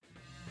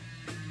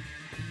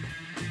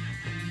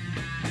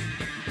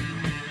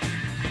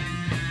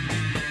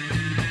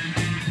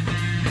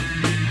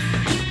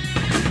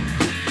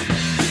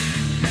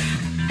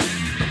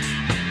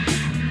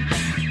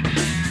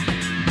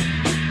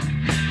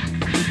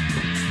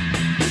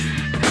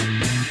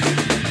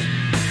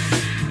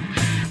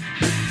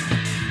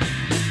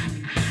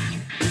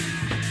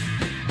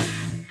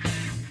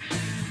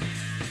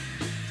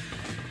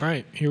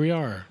Right, here we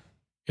are.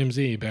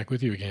 MZ back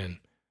with you again.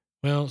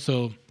 Well,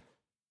 so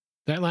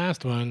that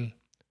last one,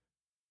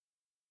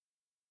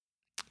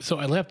 so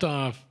I left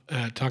off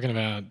talking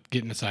about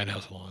getting a side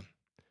hustle on.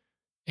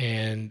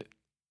 And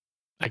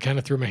I kind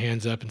of threw my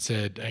hands up and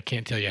said, I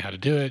can't tell you how to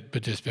do it,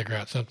 but just figure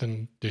out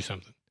something, do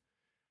something.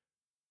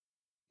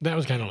 That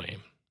was kind of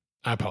lame.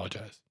 I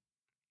apologize.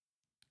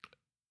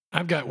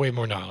 I've got way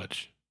more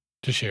knowledge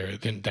to share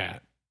than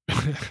that.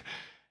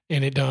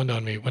 And it dawned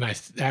on me when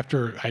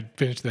after I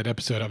finished that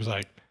episode, I was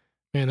like,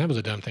 man, that was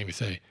a dumb thing to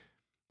say.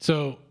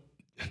 So,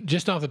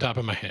 just off the top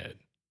of my head,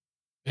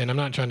 and I'm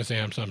not trying to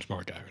say I'm some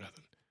smart guy or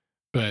nothing,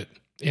 but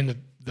in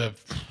the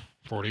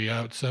 40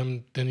 out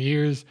something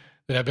years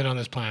that I've been on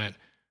this planet,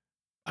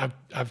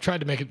 I've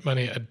tried to make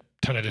money a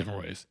ton of different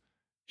ways,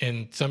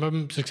 and some of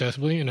them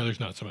successfully, and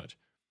others not so much.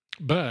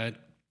 But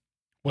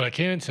what I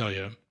can tell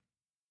you,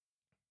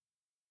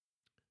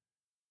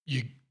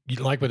 you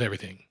like with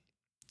everything,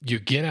 you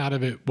get out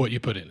of it what you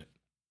put in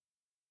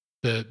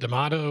it. The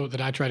motto that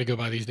I try to go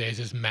by these days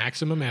is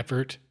maximum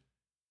effort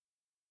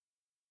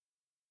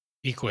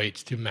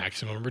equates to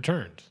maximum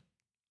returns.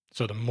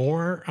 So the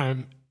more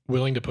I'm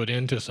willing to put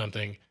into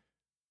something,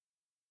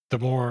 the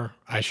more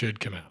I should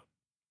come out.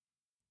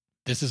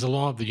 This is a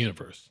law of the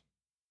universe.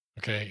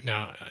 Okay.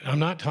 Now, I'm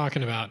not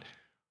talking about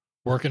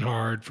working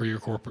hard for your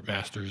corporate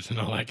masters and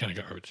all that kind of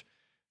garbage.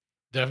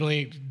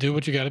 Definitely do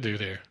what you got to do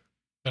there.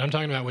 But I'm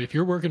talking about if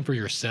you're working for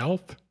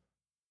yourself,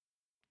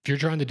 if you're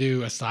trying to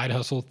do a side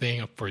hustle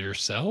thing for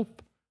yourself,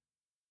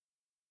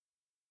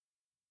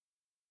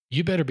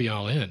 you better be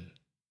all in.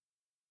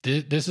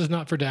 This is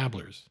not for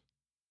dabblers.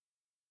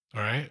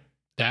 All right.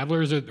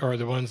 Dabblers are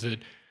the ones that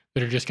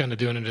are just kind of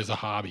doing it as a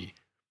hobby.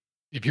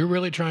 If you're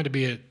really trying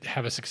to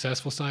have a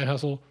successful side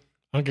hustle,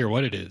 I don't care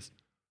what it is,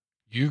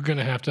 you're going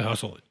to have to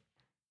hustle it.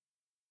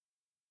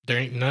 There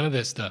ain't none of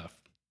this stuff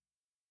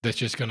that's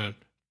just going to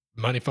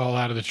money fall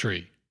out of the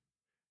tree.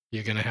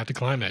 You're going to have to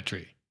climb that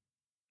tree.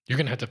 You're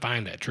going to have to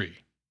find that tree.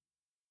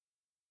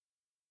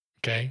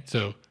 Okay.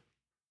 So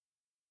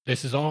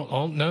this is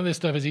all none of this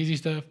stuff is easy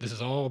stuff. This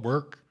is all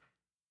work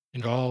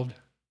involved,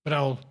 but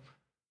I'm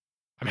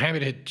happy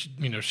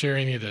to, share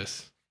any of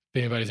this if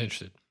anybody's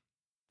interested.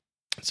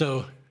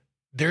 So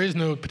there is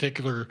no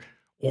particular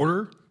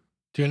order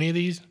to any of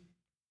these.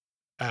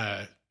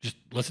 Just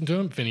listen to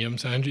them. If any of them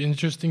sound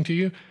interesting to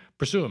you,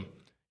 pursue them.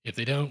 If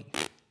they don't,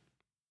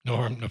 no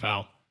harm, no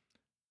foul.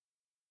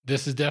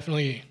 This is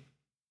definitely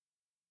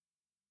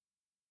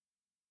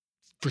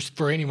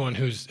for anyone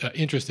who's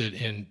interested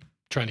in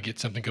trying to get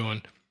something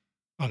going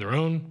on their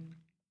own.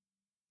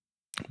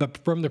 But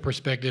from the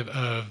perspective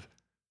of,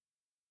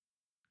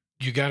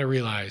 you got to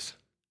realize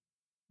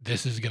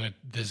this is gonna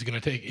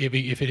take,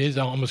 if it is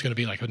almost gonna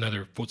be like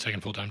another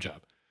second full-time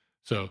job.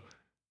 So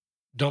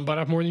don't bite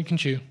off more than you can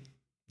chew.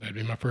 That'd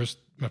be my first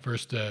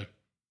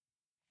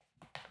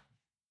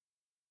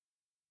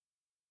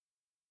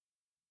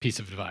piece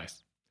of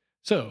advice.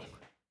 So,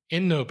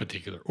 in no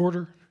particular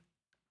order,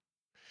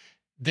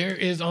 there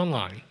is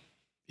online.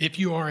 If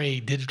you are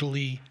a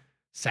digitally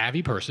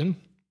savvy person,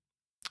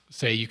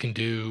 say you can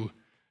do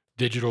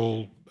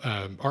digital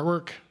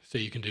artwork, say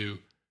you can do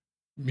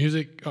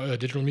music,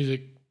 digital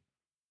music,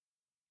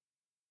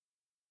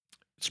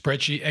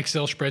 spreadsheet,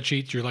 Excel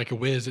spreadsheets. You're like a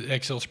whiz at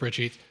Excel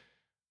spreadsheets,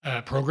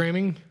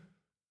 programming,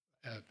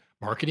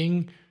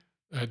 marketing,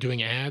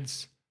 doing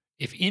ads.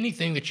 If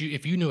anything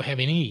if you have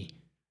any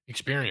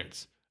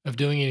experience of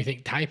doing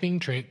anything, typing,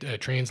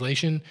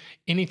 translation,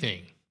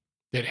 anything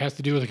that has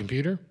to do with a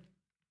computer,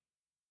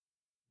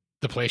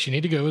 the place you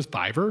need to go is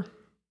Fiverr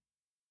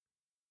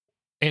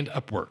and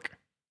Upwork.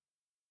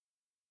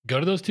 Go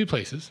to those two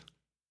places.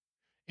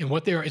 And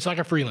what they are, it's like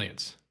a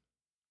freelance.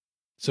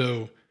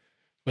 So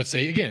let's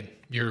say, again,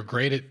 you're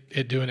great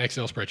at doing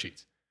Excel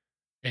spreadsheets.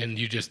 And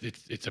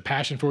it's a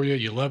passion for you.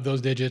 You love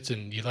those digits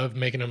and you love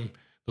making them,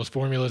 those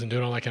formulas and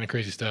doing all that kind of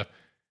crazy stuff.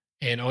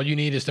 And all you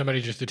need is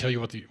somebody just to tell you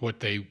what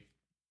they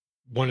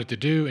want it to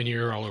do, and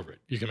you're all over it.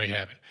 You can make it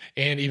happen.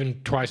 And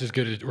even twice as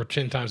good or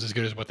 10 times as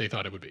good as what they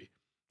thought it would be,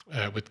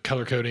 with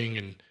color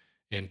coding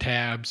and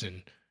tabs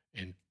and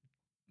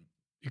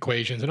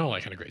equations and all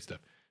that kind of great stuff.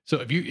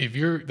 So if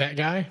you're that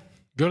guy,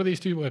 go to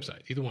these two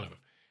websites, either one of them,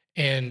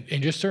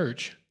 and just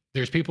search.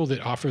 There's people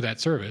that offer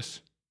that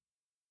service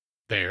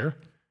there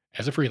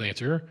as a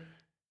freelancer,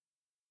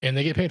 and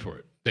they get paid for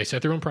it. They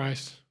set their own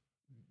price.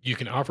 You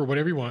can offer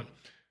whatever you want,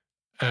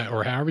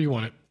 or however you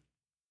want it.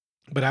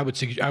 But I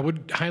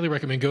would highly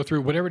recommend go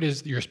through whatever it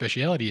is your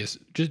specialty is.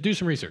 Just do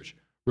some research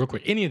real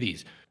quick. Any of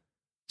these.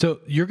 So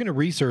you're going to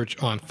research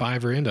on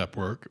Fiverr and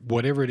Upwork,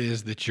 whatever it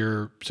is that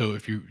so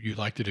if you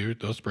like to do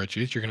those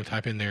spreadsheets, you're going to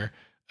type in there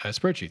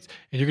spreadsheets,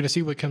 and you're going to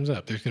see what comes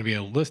up. There's going to be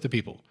a list of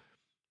people.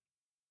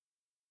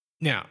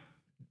 Now,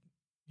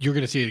 you're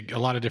going to see a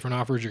lot of different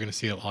offers. You're going to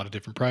see a lot of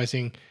different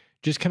pricing.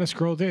 Just kind of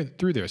scroll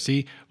through there.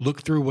 See,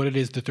 look through what it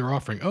is that they're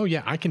offering. Oh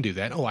yeah, I can do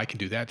that. Oh, I can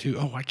do that too.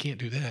 Oh, I can't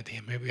do that.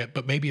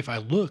 Damn, maybe if I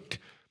looked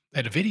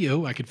at a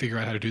video, I could figure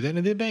out how to do that.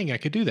 And then bang, I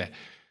could do that.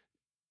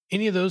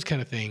 Any of those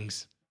kind of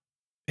things,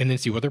 and then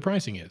see what their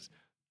pricing is.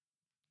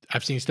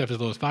 I've seen stuff as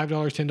low as $5,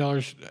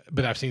 $10,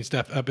 but I've seen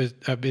stuff up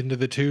into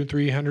the 200s,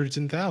 300s,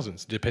 and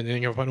thousands,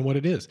 depending upon what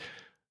it is.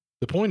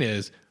 The point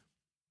is,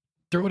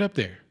 throw it up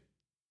there.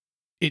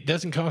 It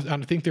doesn't cost.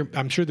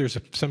 I'm sure there's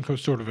some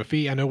sort of a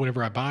fee. I know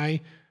whenever I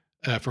buy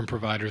from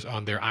providers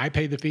on there, I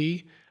pay the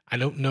fee. I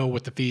don't know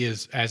what the fee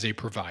is as a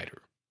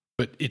provider,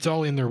 but it's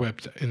all in their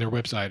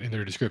website, in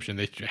their description.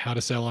 How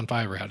to sell on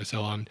Fiverr, how to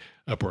sell on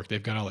Upwork.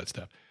 They've got all that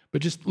stuff.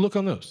 But just look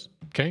on those.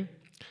 Okay.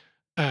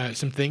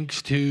 Some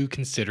things to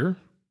consider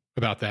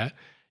about that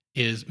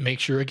is make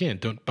sure, again,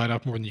 don't bite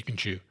off more than you can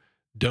chew.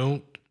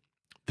 The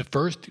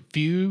first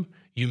few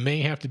you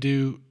may have to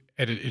do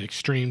at an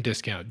extreme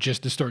discount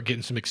just to start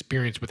getting some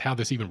experience with how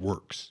this even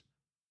works.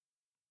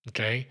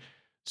 Okay.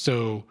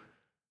 So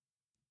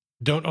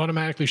don't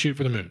automatically shoot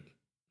for the moon.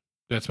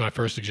 That's my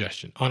first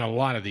suggestion. On a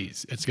lot of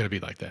these, it's going to be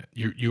like that.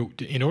 You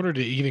in order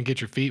to even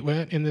get your feet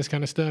wet in this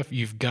kind of stuff,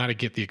 you've got to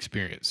get the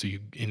experience.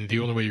 And the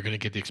only way you're going to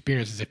get the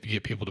experience is if you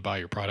get people to buy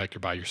your product or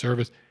buy your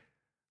service.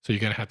 So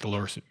you're going to have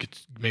to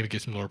maybe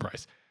get some lower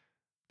price.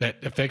 That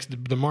affects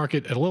the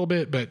market a little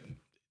bit, but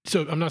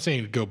so I'm not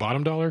saying go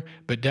bottom dollar,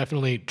 but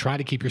definitely try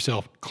to keep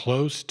yourself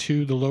close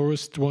to the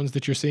lowest ones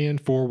that you're seeing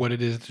for what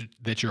it is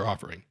that you're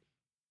offering.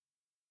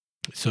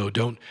 So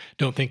don't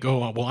think,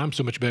 oh, well, I'm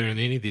so much better than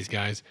any of these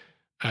guys.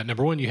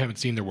 Number one, you haven't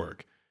seen their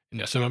work.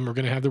 Now, some of them are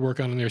going to have their work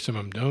on there, some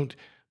of them don't.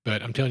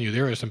 But I'm telling you,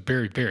 there are some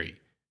very, very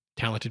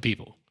talented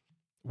people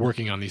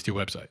working on these two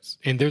websites.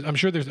 And I'm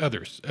sure there's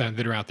others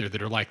that are out there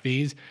that are like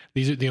these.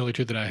 These are the only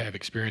two that I have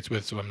experience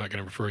with, so I'm not going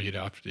to refer you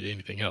to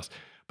anything else.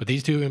 But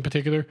these two in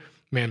particular,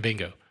 man,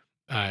 bingo.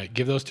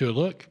 Give those two a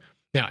look.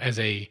 Now,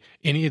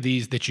 any of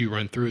these that you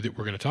run through that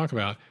we're going to talk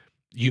about,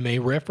 you may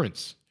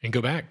reference and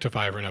go back to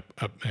Fiverr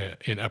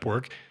and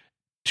Upwork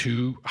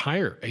to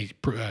hire a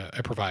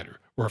provider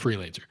or a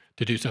freelancer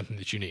to do something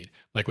that you need.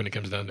 Like when it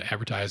comes down to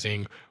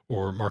advertising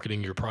or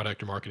marketing your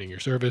product or marketing your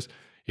service.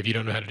 If you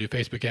don't know how to do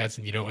Facebook ads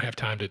and you don't have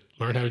time to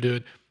learn how to do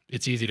it,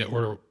 it's easy to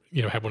order,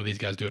 have one of these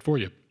guys do it for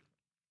you.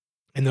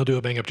 And they'll do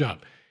a bang up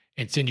job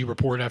and send you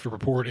report after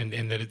report. And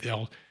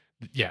then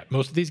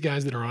most of these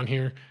guys that are on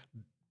here,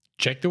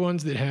 check the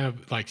ones that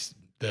have like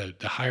the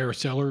higher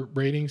seller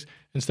ratings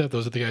and stuff.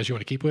 Those are the guys you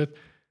want to keep with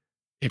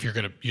if you're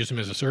going to use them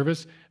as a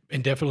service.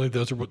 And definitely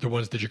those are the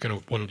ones that you're going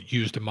to want to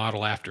use to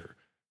model after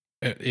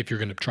if you're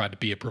going to try to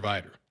be a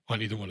provider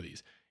on either one of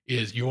these.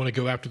 Is you want to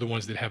go after the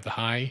ones that have the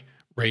high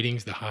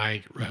ratings, the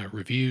high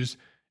reviews,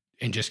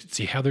 and just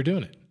see how they're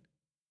doing it.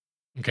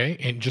 Okay,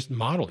 and just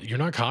model it. You're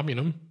not copying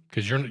them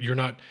because you're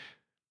not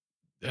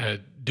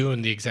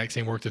doing the exact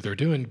same work that they're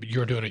doing. But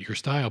you're doing it your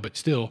style, but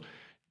still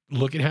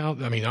look at how.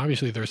 I mean,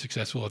 obviously they're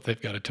successful if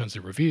they've got a tons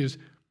of reviews.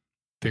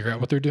 Figure out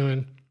what they're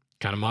doing,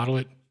 kind of model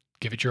it,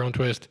 give it your own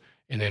twist,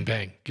 and then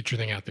bang, get your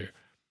thing out there.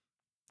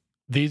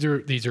 These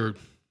are.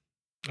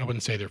 I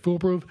wouldn't say they're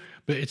foolproof,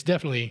 but it's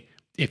definitely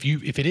if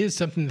it is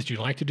something that you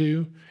like to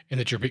do and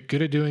that you're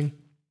good at doing,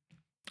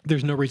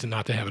 there's no reason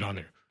not to have it on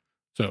there.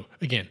 So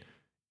again,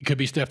 it could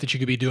be stuff that you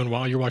could be doing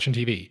while you're watching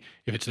TV.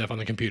 If it's stuff on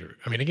the computer,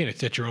 I mean, again,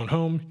 it's at your own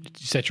home,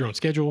 set your own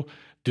schedule,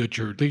 do it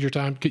your leisure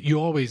time. You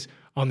always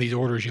on these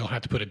orders, you'll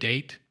have to put a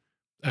date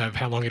of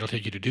how long it'll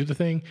take you to do the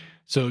thing.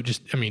 So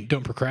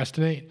don't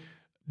procrastinate,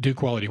 do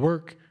quality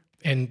work,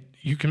 and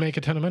you can make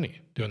a ton of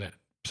money doing that.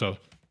 So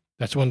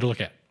that's one to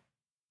look at.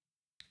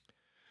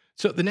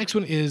 So the next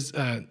one is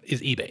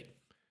eBay.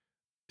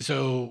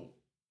 So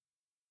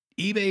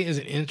eBay is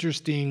an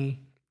interesting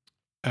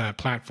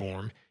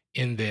platform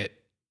in that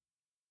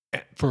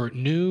for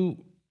new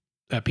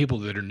people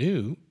that are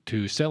new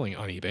to selling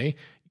on eBay,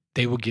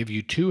 they will give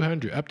you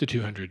up to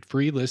 200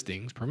 free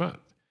listings per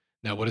month.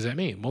 Now, what does that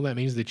mean? Well, that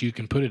means that you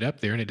can put it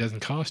up there and it doesn't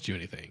cost you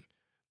anything.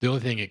 The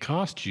only thing it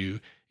costs you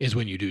is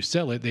when you do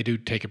sell it, they do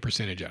take a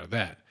percentage out of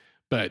that.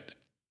 But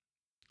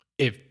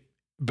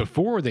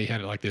before they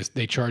had it like this,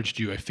 they charged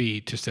you a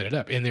fee to set it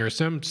up. And there are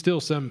still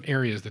some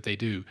areas that they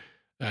do,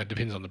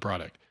 depends on the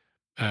product.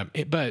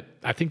 But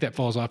I think that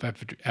falls off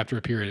after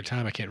a period of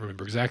time. I can't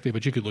remember exactly,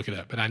 but you could look it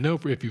up. But I know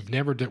if you've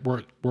never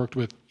worked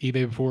with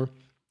eBay before,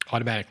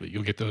 automatically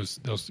you'll get those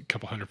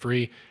couple hundred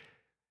free.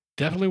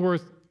 Definitely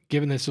worth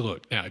giving this a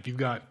look. Now, if you've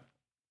got,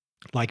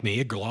 like me,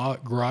 a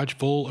garage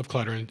full of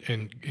clutter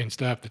and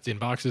stuff that's in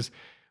boxes,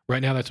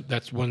 right now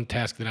that's one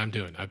task that I'm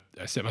doing.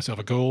 I set myself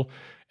a goal,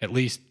 at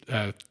least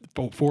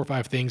 4 or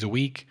 5 things a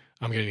week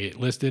I'm going to get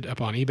listed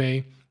up on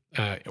eBay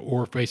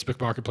or Facebook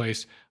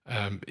Marketplace.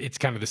 It's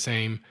kind of the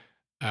same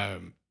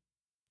kind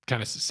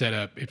of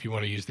setup if you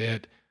want to use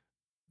that.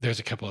 There's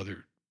a couple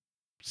other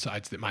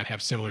sites that might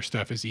have similar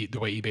stuff as the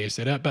way eBay is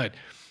set up, but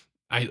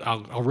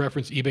I'll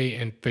reference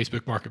eBay and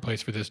Facebook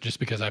Marketplace for this just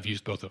because I've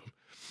used both of them.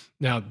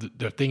 Now,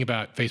 the thing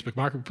about Facebook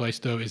Marketplace,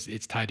 though, is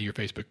it's tied to your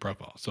Facebook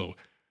profile. So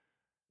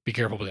be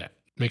careful with that.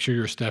 Make sure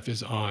your stuff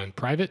is on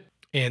private,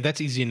 and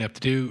that's easy enough to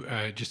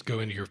do. Just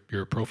go into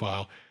your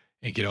profile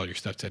and get all your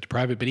stuff set to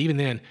private. But even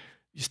then,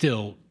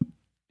 still,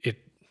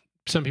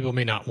 some people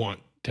may not want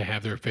to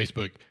have their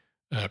Facebook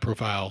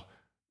profile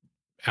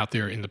out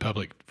there in the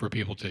public for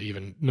people to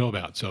even know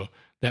about. So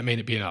that may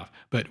not be enough.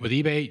 But with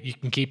eBay, you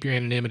can keep your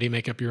anonymity,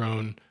 make up your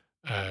own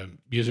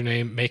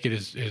username. Make it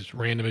as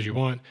random as you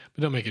want,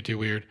 but don't make it too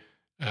weird,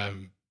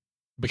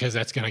 because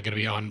that's going to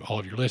be on all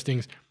of your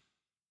listings.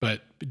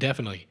 But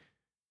definitely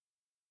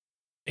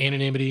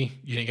anonymity.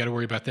 You ain't got to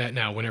worry about that.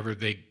 Now, whenever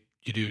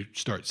you do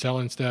start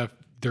selling stuff,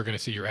 they're going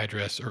to see your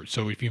address. Or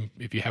so if you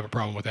have a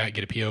problem with that,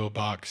 get a PO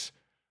box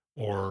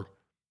or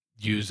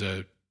use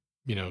a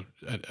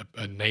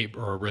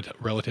neighbor or a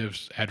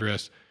relative's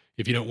address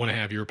if you don't want to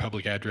have your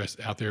public address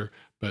out there.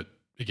 But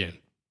again,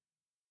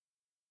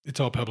 it's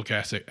all public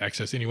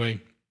access anyway.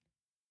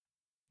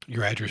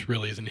 Your address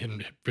really isn't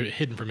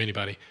hidden from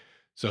anybody,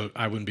 so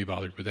I wouldn't be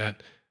bothered with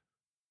that.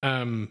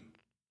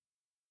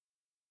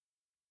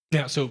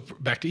 Now, so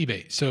back to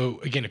eBay. So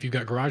again, if you've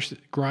got garage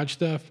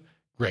stuff,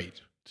 great.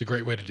 It's a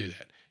great way to do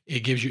that. It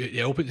gives you,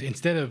 it opens,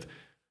 instead of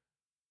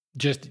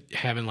just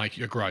having like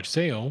a garage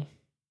sale,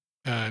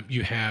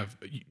 you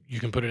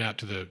can put it out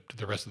to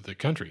the rest of the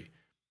country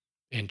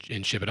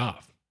and ship it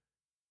off.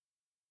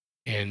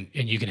 And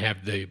you can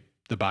have the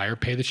buyer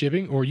pay the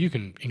shipping, or you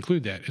can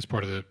include that as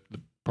part of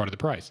the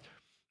price.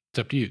 It's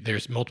up to you.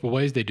 There's multiple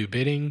ways they do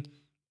bidding,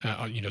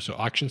 so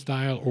auction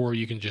style, or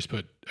you can just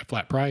put a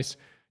flat price.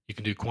 You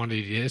can do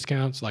quantity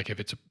discounts. Like if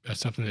it's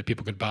something that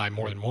people can buy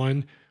more than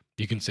one,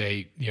 you can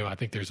say, I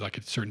think there's like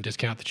a certain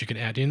discount that you can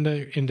add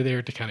into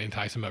there to kind of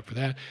entice them up for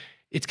that.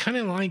 It's kind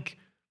of like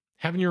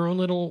having your own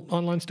little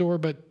online store,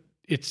 but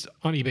it's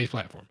on eBay's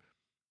platform.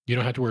 You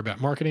don't have to worry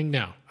about marketing.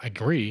 Now, I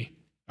agree,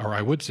 or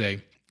I would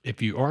say,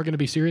 if you are going to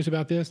be serious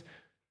about this,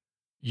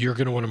 you're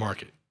going to want to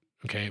market.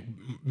 Okay.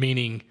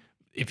 Meaning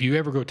if you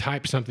ever go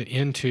type something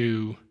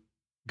into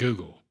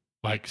Google,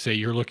 like say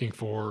you're looking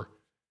for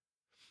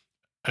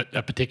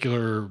a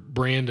particular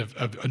brand of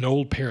an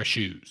old pair of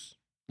shoes,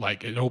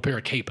 like an old pair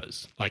of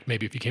Capas, like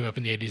maybe if you came up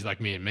in the 80s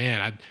like me, and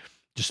man,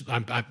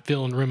 I'm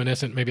feeling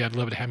reminiscent. Maybe I'd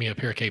love to have me a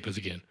pair of Capas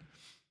again.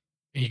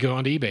 And you go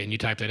onto eBay and you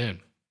type that in.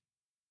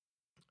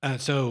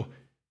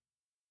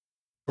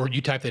 Or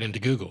you type that into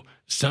Google.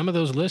 Some of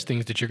those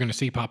listings that you're going to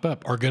see pop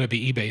up are going to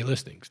be eBay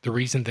listings. The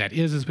reason that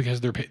is because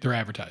they're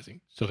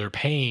advertising. So they're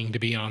paying to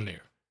be on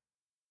there.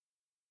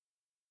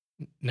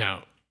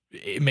 Now,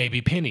 it may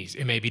be pennies.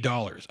 It may be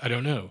dollars. I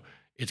don't know.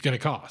 It's going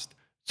to cost.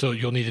 So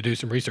you'll need to do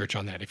some research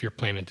on that if you're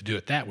planning to do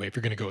it that way, if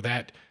you're going to go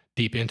that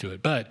deep into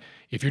it. But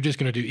if you're just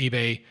going to do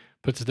eBay,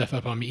 put the stuff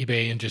up on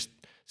eBay and just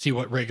see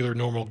what regular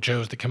normal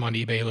Joes that come on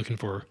eBay looking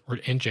for,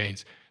 and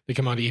Janes, they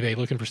come on eBay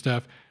looking for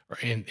stuff,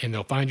 and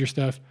they'll find your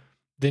stuff,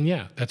 then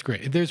yeah, that's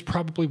great. There's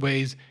probably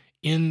ways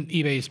in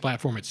eBay's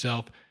platform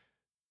itself.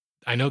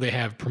 I know they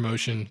have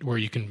promotion where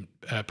you can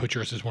put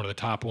yours as one of the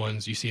top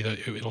ones. You see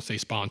that it'll say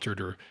sponsored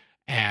or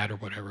ad or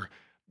whatever.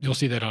 You'll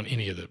see that on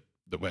any of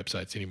the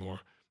websites anymore.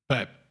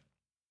 But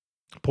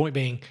point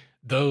being,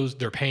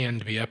 they're paying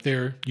to be up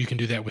there. You can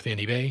do that within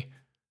eBay,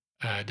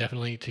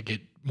 definitely, to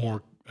get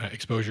more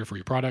exposure for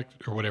your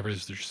product or whatever it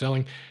is that you're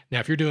selling.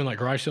 Now, if you're doing like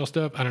garage sale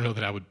stuff, I don't know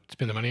that I would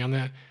spend the money on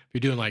that. If you're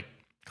doing like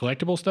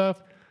collectible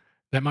stuff,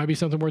 that might be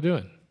something worth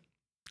doing.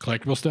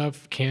 Collectible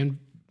stuff can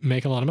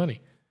make a lot of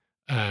money.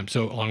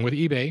 So along with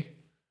eBay,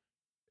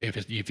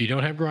 if you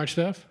don't have garage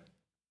stuff,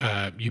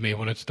 you may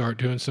want to start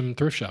doing some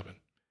thrift shopping.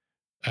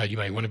 You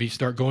might want to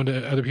start going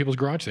to other people's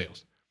garage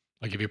sales.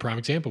 I'll give you a prime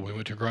example. We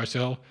went to a garage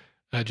sale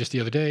just the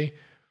other day,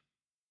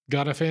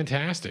 got a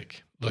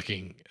fantastic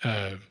looking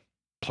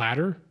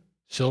platter,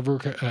 silver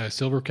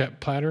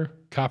platter,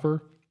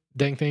 copper,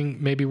 dang thing,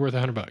 maybe worth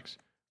 $100.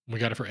 We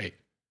got it for $8.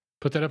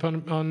 Put that up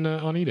on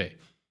eBay.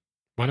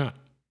 Why not?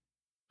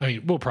 I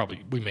mean,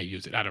 we may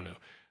use it. I don't know.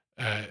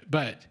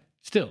 But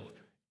still,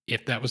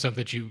 if that was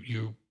something that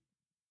you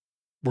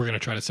were going to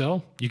try to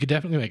sell, you could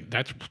definitely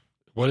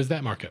what is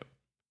that markup?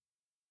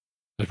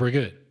 That's pretty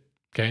good.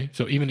 Okay.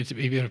 So even if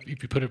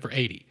you put it for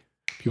 80,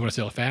 if you want to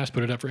sell it fast,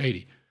 put it up for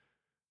 80.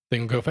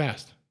 Thing will go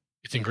fast.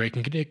 It's in great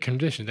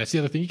condition. That's the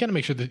other thing. You got to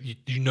make sure that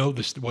you know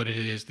what it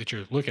is that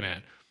you're looking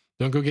at.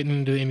 Don't go getting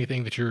into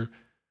anything that you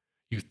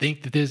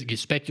think that this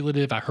gets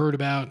speculative. I heard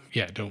about.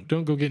 Yeah, don't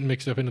go getting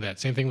mixed up into that.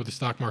 Same thing with the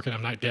stock market.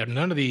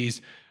 None of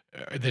these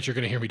that you're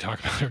going to hear me talk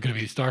about are going to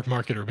be the stock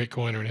market or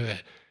Bitcoin or any of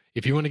that.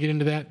 If you want to get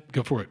into that,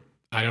 go for it.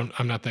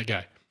 I'm not that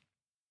guy.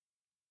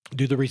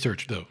 Do the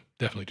research though.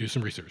 Definitely do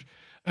some research.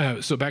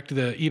 So back to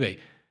the eBay.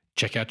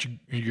 Check out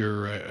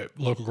your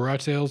local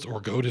garage sales,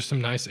 or go to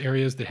some nice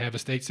areas that have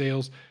estate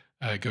sales.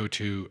 Go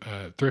to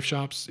thrift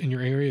shops in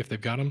your area if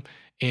they've got them,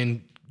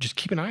 and just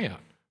keep an eye out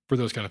for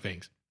those kind of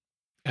things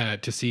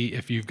to see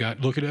if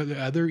look at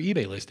other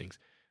eBay listings.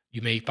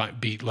 You may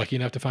be lucky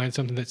enough to find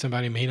something that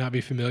somebody may not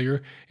be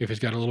familiar if it's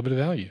got a little bit of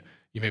value.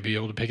 You may be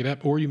able to pick it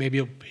up, or you may be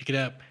able to pick it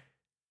up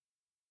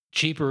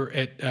cheaper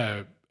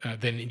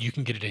than you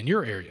can get it in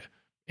your area,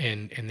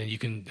 and then you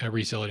can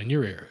resell it in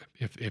your area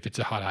if it's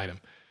a hot item.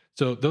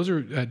 So those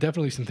are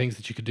definitely some things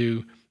that you could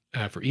do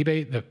for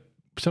eBay.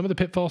 Some of the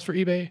pitfalls for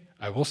eBay,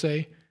 I will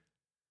say,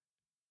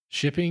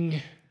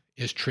 shipping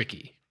is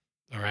tricky.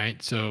 All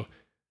right, so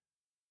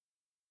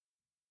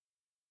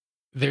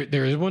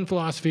there is one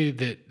philosophy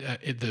that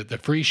the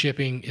free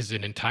shipping is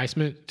an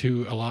enticement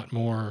to a lot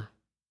more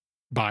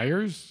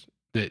buyers,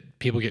 that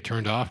people get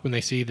turned off when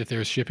they see that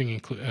there's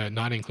shipping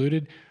not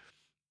included.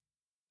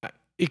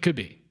 It could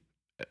be.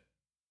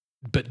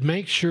 But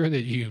make sure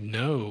that you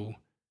know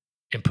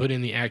and put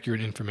in the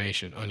accurate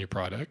information on your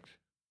product.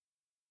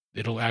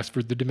 It'll ask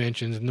for the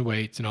dimensions and the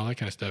weights and all that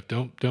kind of stuff.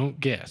 Don't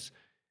guess,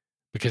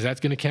 because that's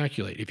going to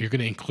calculate. If you're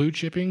going to include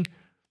shipping,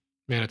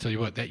 man, I tell you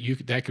what,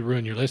 that could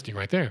ruin your listing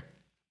right there.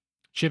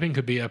 Shipping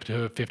could be up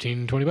to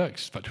 $15, $20,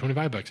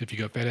 $25 if you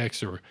go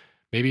FedEx, or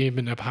maybe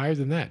even up higher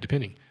than that,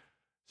 depending.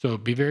 So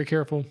be very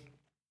careful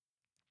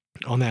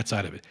on that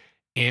side of it.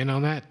 And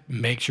on that,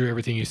 make sure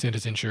everything you send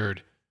is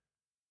insured.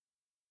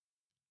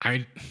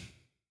 I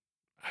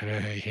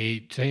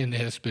hate saying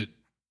this, but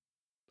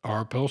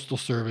our postal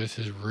service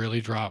has really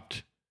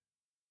dropped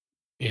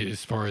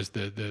as far as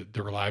the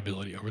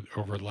reliability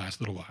over the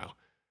last little while.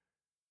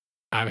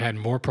 I've had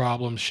more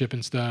problems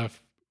shipping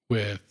stuff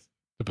with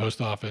the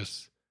post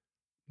office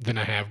than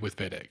I have with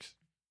FedEx.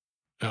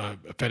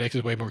 FedEx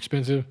is way more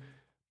expensive,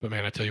 but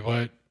man, I tell you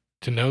what,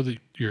 to know that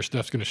your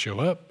stuff's going to show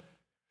up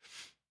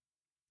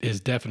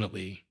is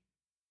definitely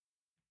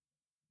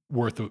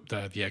worth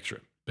the extra,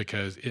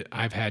 because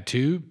I've had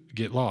to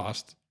get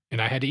lost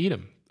and I had to eat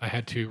them. I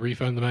had to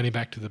refund the money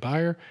back to the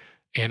buyer,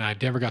 and I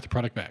never got the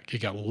product back. It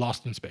got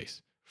lost in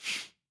space.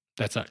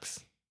 That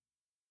sucks.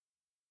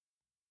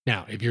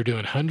 Now, if you're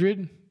doing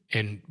 100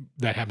 and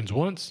that happens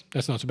once,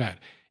 that's not so bad.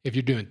 If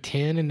you're doing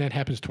 10 and that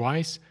happens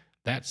twice,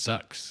 that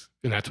sucks.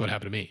 And that's what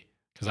happened to me,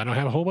 because I don't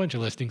have a whole bunch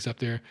of listings up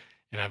there,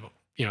 and I've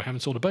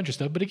haven't sold a bunch of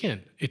stuff. But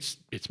again, it's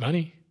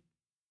money.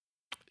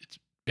 It's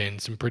been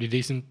some pretty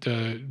decent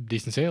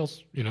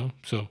sales,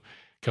 So a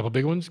couple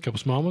big ones, a couple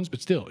small ones,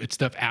 but still, it's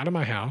stuff out of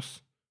my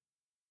house,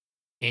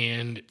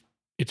 and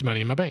it's money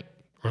in my bank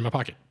or in my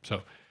pocket.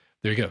 So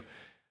there you go.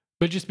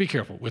 But just be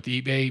careful with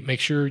eBay. Make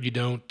sure you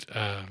don't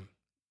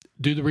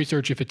do the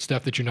research if it's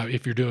stuff that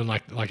if you're doing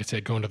like I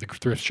said, going to the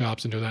thrift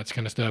shops and doing that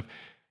kind of stuff.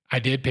 I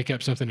did pick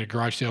up something at a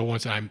garage sale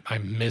once, and I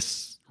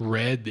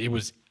misread. It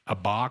was a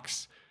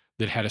box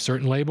that had a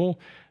certain label,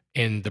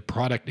 and the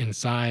product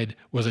inside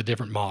was a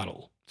different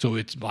model. So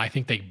I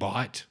think they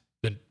bought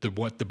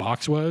what the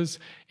box was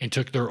and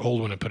took their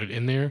old one and put it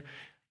in there.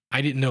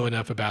 I didn't know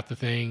enough about the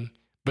thing,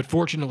 but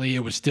fortunately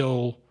it was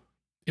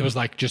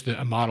like just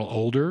a model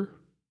older,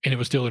 and it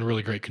was still in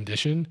really great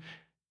condition.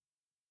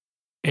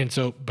 And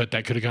so, but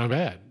that could have gone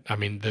bad. I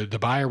mean, the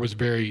buyer was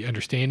very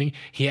understanding.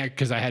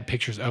 Because I had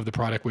pictures of the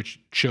product which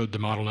showed the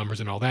model numbers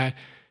and all that.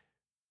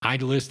 I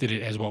listed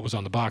it as what was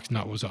on the box,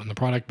 not what was on the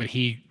product. But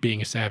he,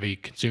 being a savvy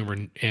consumer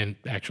and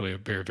actually a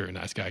very, very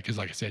nice guy, because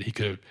like I said, he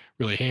could have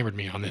really hammered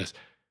me on this,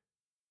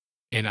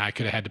 and I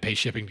could have had to pay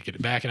shipping to get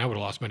it back, and I would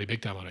have lost money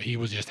big time on it. He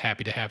was just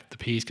happy to have the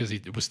piece because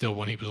it was still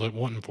one he was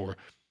wanting for.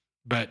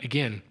 But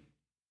again,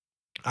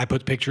 I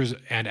put pictures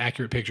and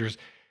accurate pictures,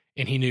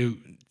 and he knew.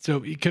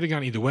 So it could have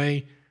gone either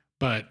way,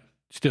 but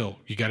still,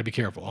 you got to be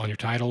careful on your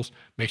titles.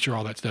 Make sure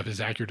all that stuff is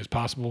accurate as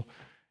possible,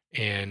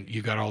 and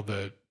you got all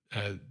the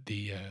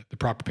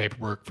proper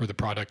paperwork for the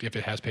product. If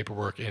it has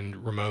paperwork and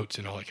remotes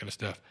and all that kind of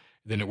stuff,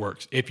 then it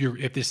works. If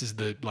this is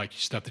the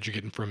stuff that you're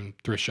getting from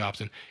thrift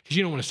shops, and because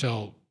you don't want to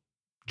sell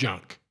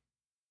junk,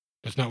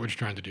 that's not what you're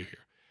trying to do here.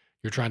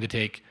 You're trying to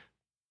take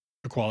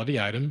a quality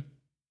item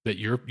that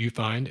you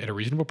find at a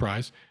reasonable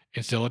price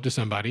and sell it to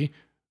somebody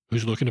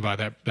who's looking to buy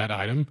that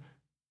item,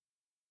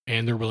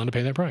 and they're willing to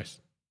pay that price.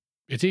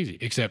 It's easy,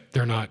 except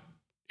they're not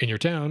in your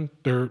town.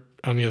 They're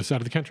on the other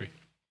side of the country.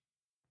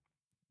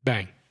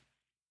 Bang.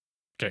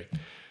 Okay.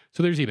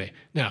 So there's eBay.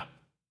 Now,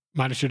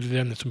 might have should have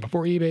done this one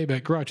before eBay,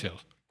 but garage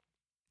sales.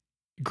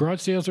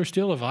 Garage sales are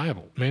still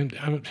viable. Man,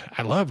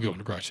 I love going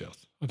to garage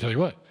sales. I'll tell you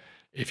what,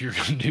 if you're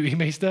going to do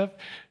eBay stuff,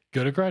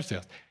 go to garage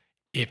sales.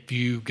 If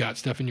you got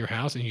stuff in your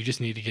house and you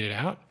just need to get it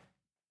out,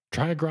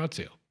 try a garage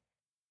sale.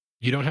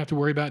 You don't have to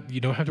worry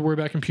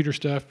about computer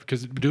stuff,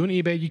 because doing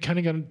eBay, you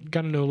kind of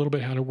got to know a little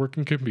bit how to work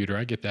in computer.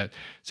 I get that.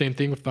 Same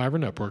thing with Fiverr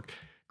and Upwork.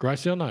 Garage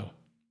sale, no,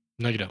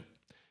 you don't.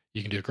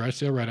 You can do a garage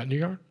sale right out in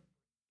your yard,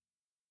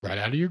 right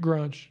out of your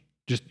garage.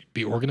 Just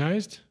be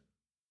organized.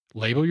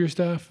 Label your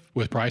stuff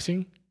with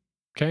pricing.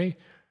 Okay,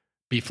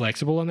 be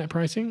flexible on that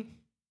pricing,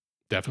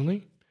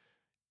 definitely,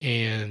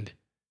 and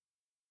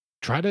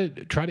try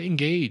to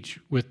engage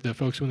with the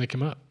folks when they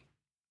come up.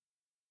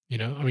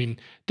 I mean,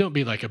 don't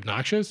be like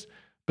obnoxious.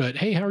 But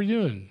hey, how are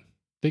you doing?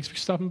 Thanks for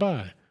stopping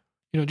by.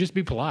 Just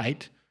be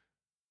polite.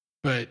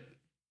 But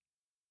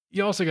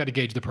you also got to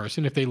gauge the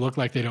person. If they look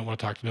like they don't want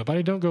to talk to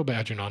nobody, don't go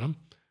badgering on them.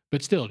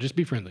 But still, just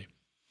be friendly.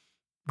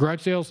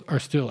 Garage sales are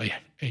still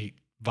a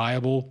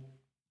viable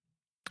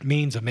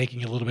means of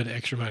making a little bit of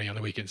extra money on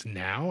the weekends.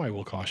 Now, I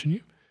will caution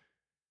you,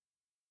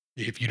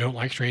 if you don't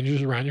like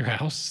strangers around your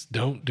house,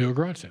 don't do a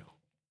garage sale.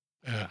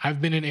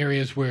 I've been in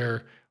areas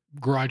where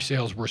garage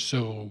sales were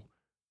so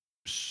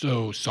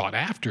sought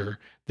after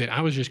that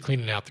I was just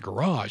cleaning out the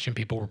garage and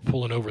people were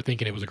pulling over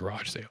thinking it was a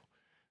garage sale.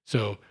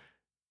 So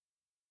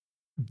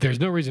there's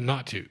no reason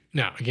not to.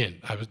 Now, again,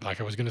 I was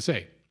going to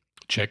say,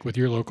 check with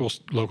your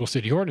local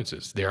city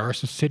ordinances. There are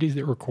some cities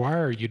that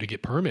require you to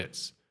get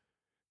permits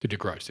to do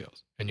garage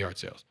sales and yard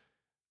sales.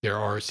 There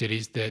are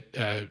cities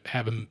that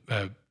have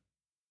a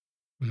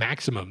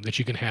maximum that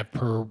you can have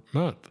per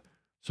month.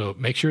 So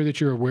make sure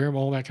that you're aware of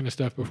all that kind of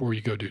stuff before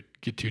you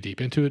get too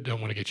deep into it. Don't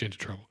want to get you into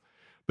trouble.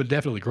 But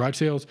definitely garage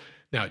sales.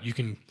 Now you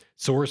can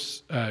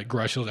source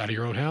garage sales out of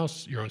your own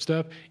house, your own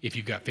stuff. If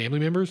you've got family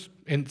members,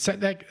 and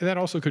that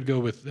also could go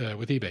with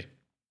eBay.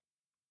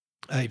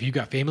 If you've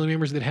got family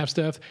members that have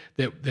stuff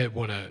that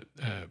want to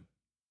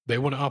they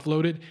want to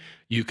offload it,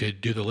 you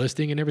could do the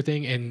listing and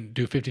everything and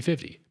do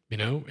 50-50,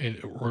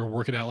 or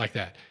work it out like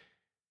that.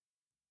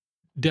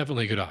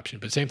 Definitely a good option.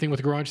 But same thing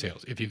with garage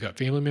sales. If you've got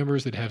family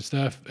members that have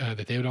stuff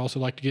that they would also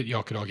like to get,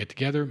 y'all could all get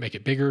together, make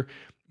it bigger.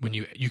 When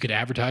you could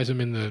advertise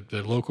them in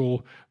the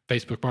local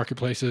Facebook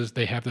marketplaces.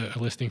 They have a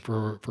listing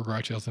for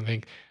garage sales. I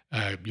think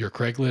your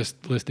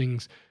Craigslist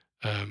listings.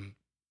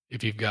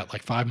 If you've got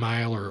like 5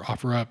 Mile or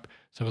OfferUp,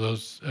 some of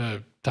those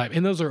type,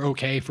 and those are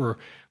okay for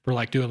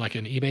like doing like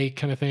an eBay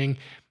kind of thing.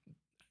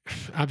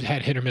 I've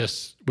had hit or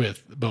miss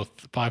with both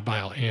 5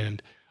 Mile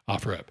and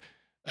OfferUp.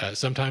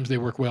 Sometimes they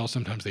work well,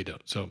 sometimes they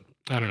don't. So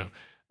I don't know.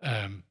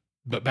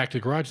 But back to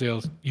garage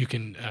sales, you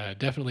can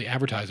definitely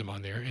advertise them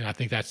on there, and I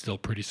think that's still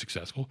pretty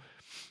successful.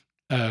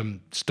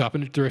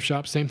 Stopping at thrift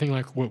shops, same thing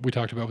like what we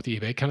talked about with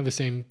eBay, kind of the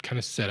same kind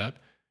of setup.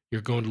 You're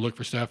going to look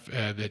for stuff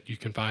that you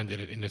can find at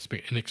an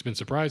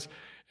inexpensive price,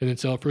 and then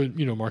sell it for,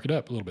 mark it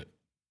up a little bit.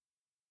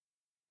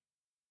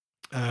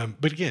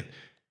 But again,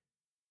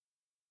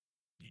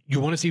 you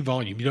want to see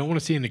volume. You don't want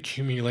to see an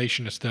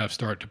accumulation of stuff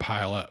start to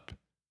pile up.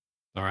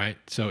 All right.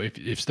 So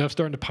if stuff's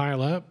starting to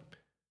pile up,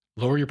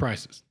 lower your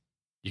prices.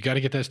 You got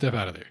to get that stuff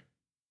out of there.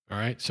 All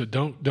right. So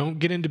don't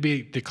get into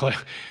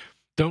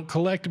don't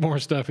collect more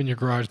stuff in your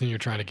garage than you're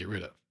trying to get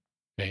rid of.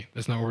 Okay.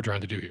 That's not what we're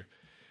trying to do here.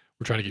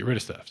 We're trying to get rid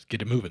of stuff,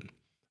 get it moving.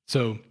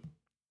 So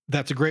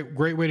that's a great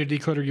way to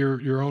declutter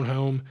your own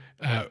home,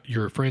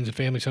 your friends and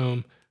family's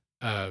home.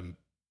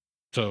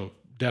 So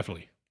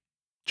definitely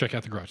check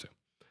out the garage sale.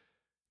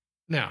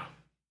 Now,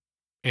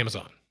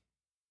 Amazon,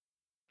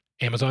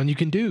 you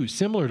can do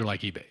similar to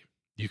like eBay.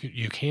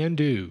 You can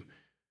do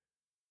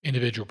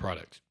individual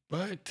products,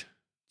 but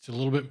it's a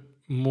little bit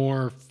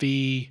more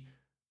fee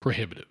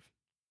prohibitive.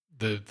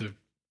 The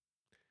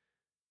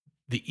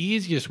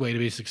easiest way to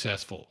be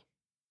successful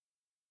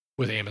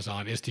with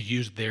Amazon is to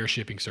use their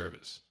shipping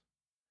service.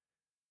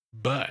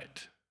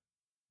 But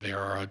there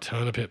are a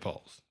ton of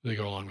pitfalls that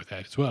go along with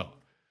that as well.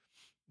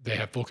 They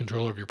have full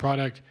control of your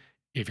product.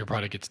 If your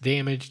product gets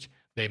damaged,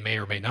 they may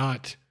or may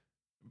not,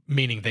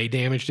 meaning they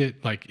damaged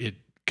it, like it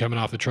coming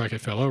off the truck, it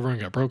fell over and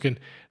got broken.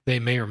 They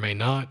may or may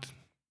not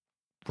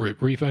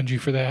refund you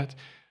for that.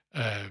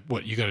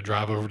 You got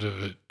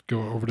to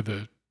go over to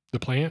the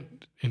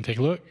plant and take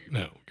a look?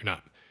 No, you're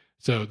not.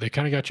 So they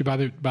kind of got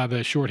you by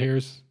the short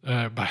hairs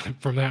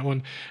from that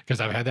one, because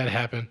I've had that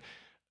happen.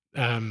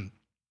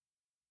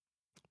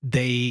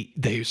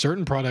 They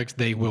certain products,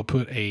 they will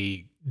put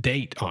a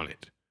date on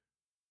it,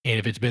 and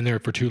if it's been there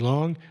for too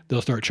long,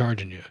 they'll start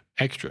charging you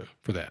extra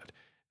for that.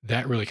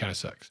 That really kind of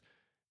sucks.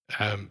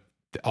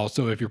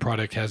 Also, if your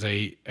product has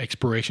a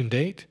expiration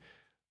date,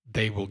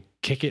 they will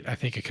kick it, I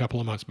think, a couple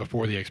of months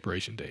before the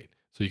expiration date.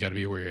 So you got to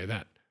be aware of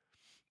that.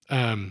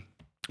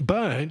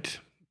 But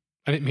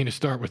I didn't mean to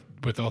start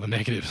with all the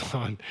negatives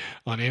on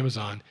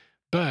Amazon,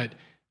 but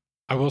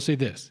I will say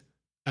this.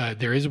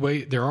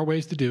 There are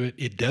ways to do it.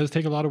 It does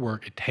take a lot of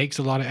work. It takes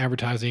a lot of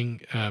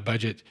advertising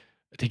budget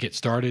to get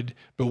started.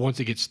 But once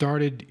it gets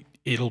started,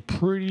 it'll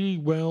pretty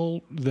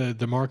well,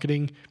 the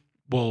marketing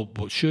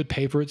should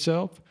pay for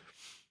itself.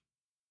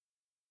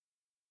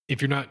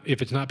 If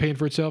it's not paying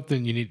for itself,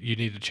 then you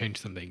need to change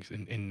some things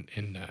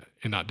and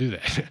not do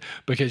that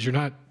because you're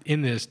not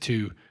in this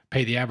to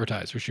pay the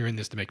advertisers. You're in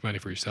this to make money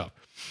for yourself.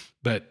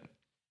 But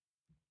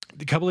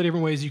a couple of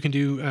different ways you can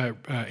do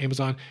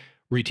Amazon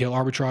retail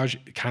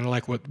arbitrage, kind of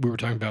like what we were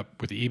talking about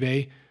with the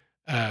eBay.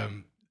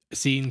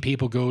 Seeing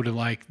people go to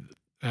like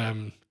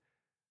the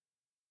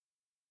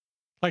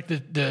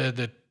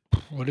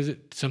what is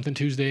it? Something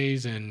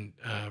Tuesdays and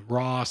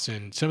Ross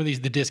and some of the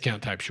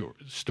discount type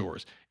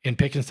stores, and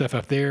picking stuff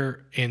up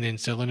there and then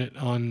selling it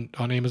on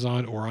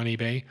Amazon or on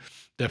eBay.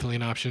 Definitely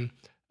an option.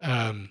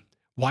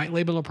 White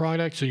label a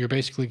product. So you're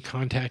basically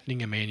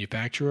contacting a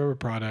manufacturer of a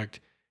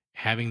product,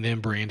 having them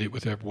brand it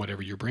with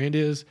whatever your brand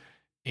is,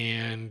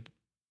 and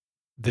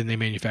then they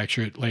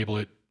manufacture it, label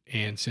it,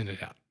 and send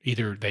it out.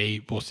 Either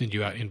they will send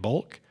you out in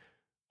bulk,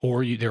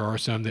 or there are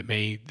some that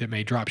may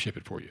drop ship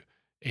it for you.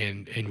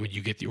 And when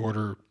you get the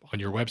order on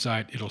your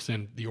website, it'll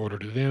send the order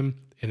to them,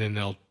 and then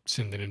they'll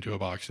send it into a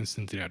box and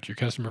send it out to your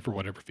customer for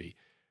whatever fee.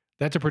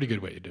 That's a pretty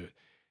good way to do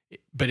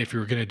it. But if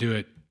you're going to do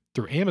it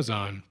through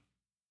Amazon,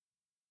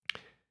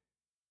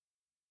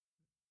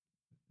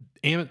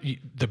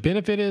 the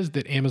benefit is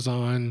that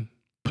Amazon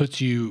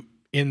puts you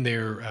in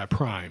their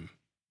Prime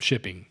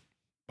shipping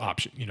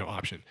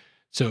option.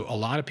 So a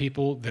lot of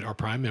people that are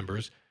Prime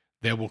members,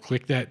 they will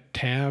click that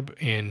tab,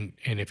 and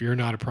if you're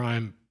not a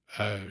Prime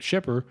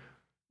shipper,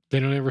 they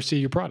don't ever see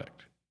your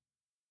product.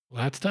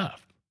 Well, that's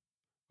tough.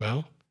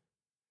 Well,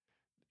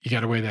 you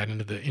got to weigh that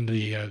into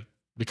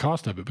the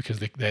cost of it, because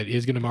that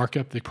is going to mark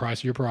up the price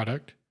of your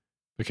product,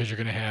 because you're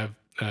going to have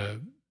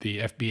the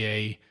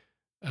FBA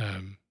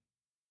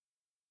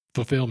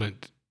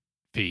fulfillment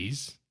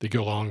fees that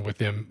go along with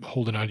them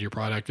holding onto your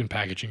product and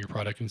packaging your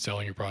product and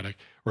selling your product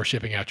or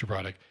shipping out your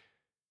product.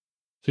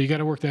 So you got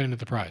to work that into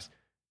the price.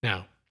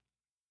 Now,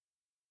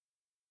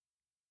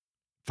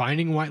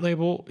 finding white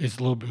label is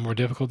a little bit more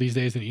difficult these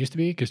days than it used to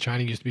be, because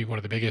China used to be one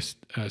of the biggest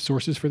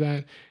sources for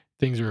that.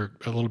 Things are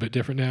a little bit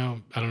different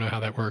now. I don't know how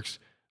that works.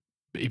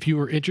 But if you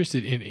were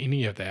interested in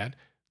any of that,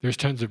 there's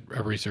tons of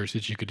research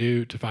that you could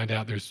do to find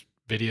out. There's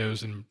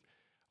videos and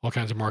all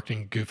kinds of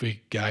marketing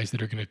goofy guys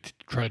that are going to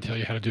try to tell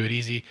you how to do it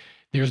easy.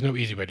 There's no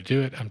easy way to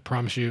do it. I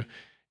promise you,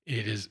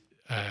 it is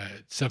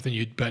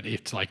something but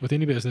it's like with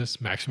any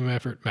business, maximum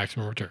effort,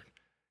 maximum return.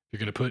 You're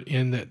going to put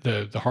in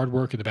the hard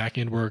work and the back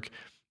end work,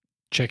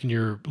 checking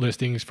your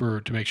listings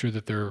to make sure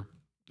that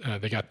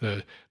they got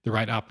the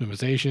right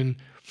optimization.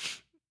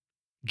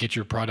 Get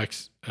your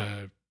products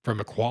from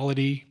a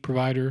quality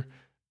provider.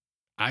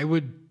 I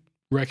would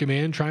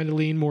recommend trying to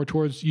lean more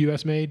towards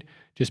U.S. made,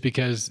 just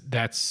because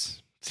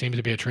that's seems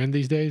to be a trend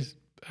these days,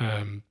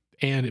 and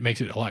it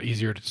makes it a lot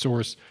easier to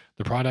source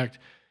the product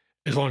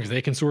as long as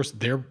they can source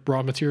their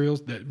raw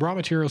materials. The raw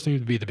materials seem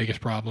to be the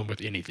biggest problem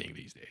with anything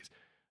these days.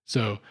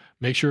 So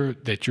make sure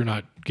that you're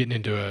not getting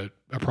into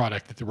a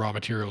product that the raw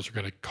materials are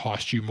going to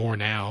cost you more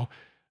now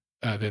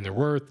than they're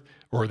worth,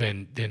 or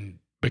than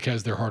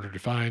because they're harder to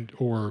find,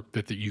 or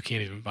that you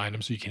can't even find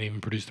them, so you can't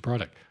even produce the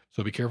product.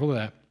 So be careful of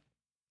that.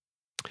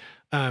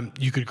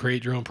 You could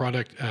create your own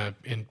product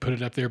and put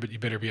it up there, but you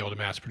better be able to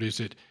mass produce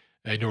it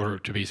in order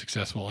to be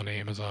successful on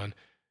Amazon.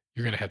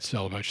 You're going to have to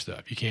sell a bunch of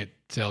stuff. You can't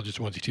sell just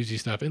onesie twosie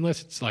stuff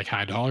unless it's like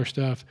high dollar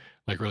stuff,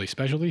 like really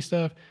specialty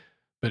stuff.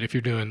 But if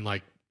you're doing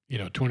like,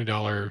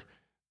 $20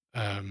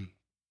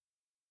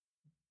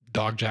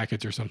 dog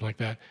jackets or something like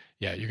that,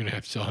 yeah, you're going to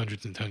have to sell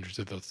hundreds and hundreds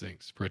of those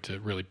things for it to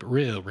really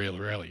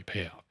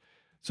pay out.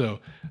 So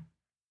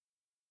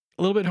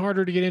a little bit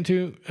harder to get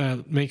into,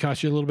 may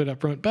cost you a little bit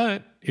upfront,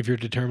 but if you're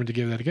determined to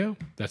give that a go,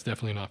 that's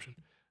definitely an option.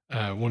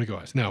 Want to go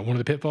eyes. Now, one of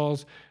the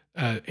pitfalls,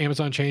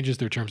 Amazon changes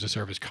their terms of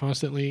service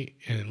constantly,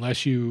 and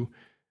unless you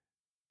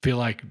feel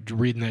like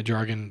reading that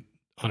jargon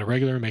on a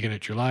regular, making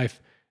it your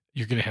life,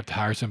 you're going to have to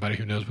hire somebody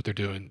who knows what they're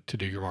doing to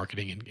do your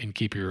marketing and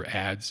keep your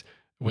ads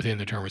within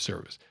the term of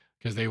service,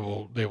 because they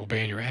will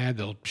ban your ad.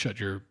 They'll shut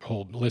your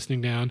whole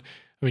listing down.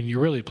 I mean,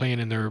 you're really playing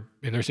in their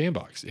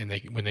sandbox, and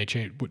when they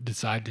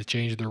decide to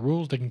change their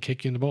rules, they can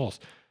kick you in the balls.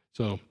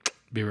 So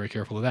be very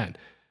careful of that.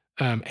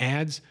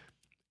 Ads,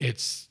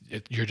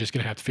 you're just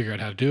going to have to figure out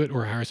how to do it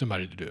or hire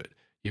somebody to do it.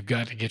 You've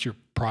got to get your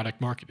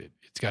product marketed.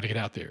 It's got to get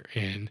out there,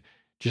 and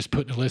just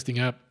putting a listing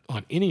up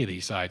on any of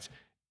these sites,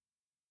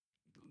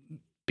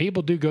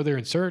 people do go there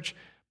and search,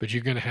 but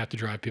you're going to have to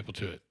drive people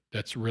to it.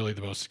 That's really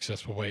the most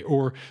successful way,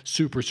 or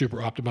super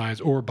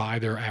optimize, or buy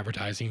their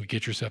advertising to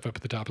get yourself up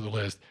at the top of the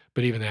list.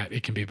 But even that,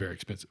 it can be very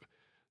expensive.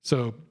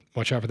 So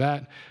watch out for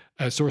that.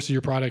 Sourcing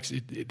your products,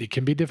 it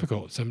can be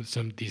difficult some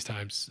these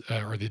times,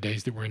 or the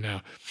days that we're in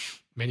now.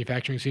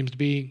 Manufacturing seems to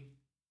be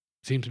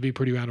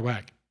pretty out of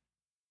whack.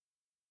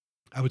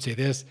 I would say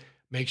this: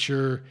 make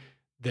sure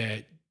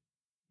that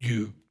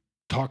you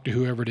talk to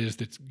whoever it is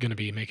that's going to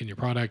be making your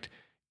product.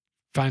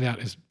 Find out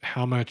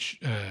how much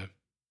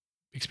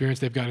experience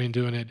they've got in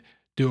doing it.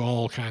 Do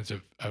all kinds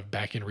of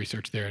back-end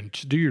research there, and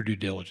just do your due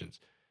diligence.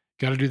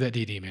 Got to do that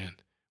DD, man.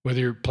 Whether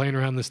you're playing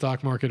around the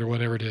stock market or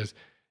whatever it is,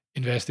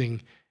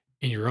 investing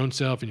in your own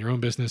self, in your own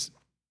business,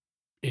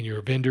 in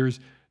your vendors,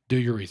 do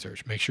your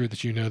research. Make sure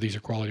that you know these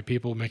are quality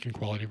people making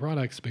quality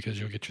products, because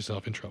you'll get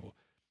yourself in trouble.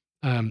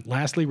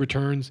 Lastly,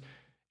 returns.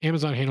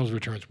 Amazon handles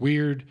returns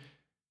weird.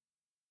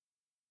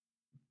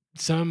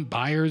 Some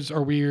buyers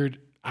are weird.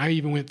 I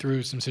even went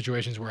through some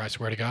situations where, I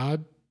swear to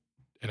God,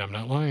 and I'm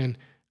not lying,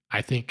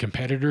 I think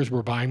competitors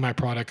were buying my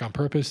product on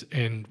purpose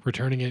and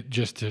returning it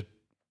just to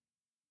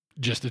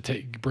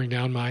bring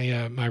down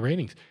my my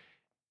ratings,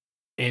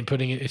 and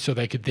putting it so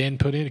they could then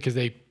put in, because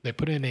they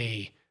put in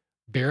a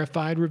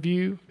verified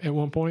review at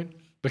one point,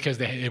 because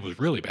it was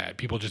really bad.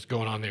 People just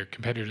going on, their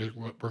competitors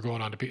were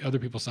going on to other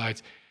people's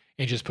sites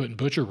and just putting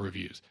butcher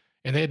reviews,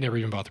 and they had never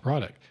even bought the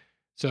product.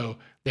 So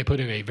they put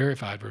in a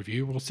verified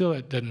review. Well, still,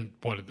 it doesn't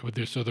want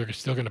it. So they're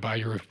still going to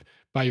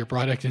buy your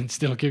product and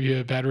still give you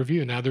a bad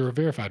review. And now they're a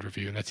verified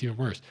review, and that's even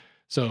worse.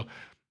 So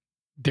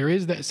there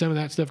is some of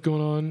that stuff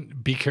going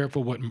on. Be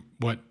careful what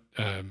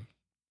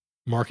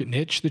market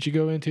niche that you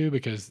go into,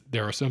 because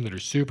there are some that are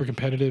super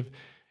competitive,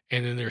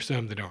 and then there are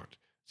some that aren't.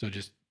 So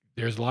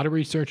there's a lot of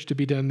research to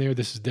be done there.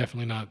 This is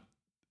definitely not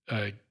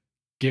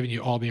giving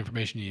you all the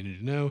information you need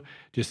to know,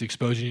 just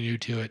exposing you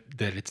to it,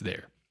 that it's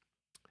there.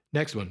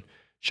 Next one.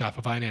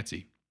 Shopify and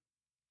Etsy.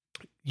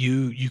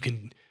 You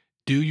can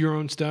do your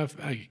own stuff,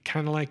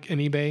 kind of like an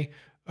eBay,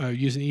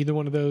 using either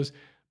one of those,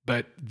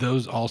 but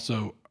those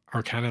also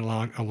are kind of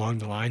along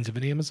the lines of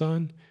an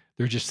Amazon.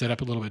 They're just set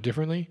up a little bit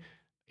differently,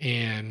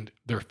 and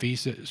their fee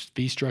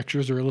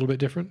structures are a little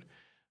bit different.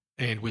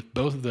 And with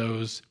both of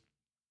those,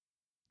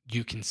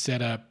 you can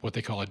set up what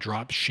they call a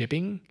drop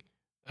shipping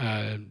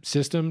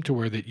system, to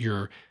where that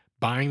you're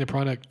buying the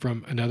product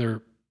from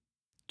another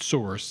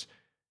source,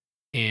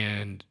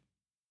 and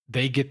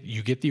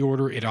you get the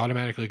order, it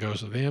automatically goes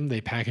to them,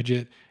 they package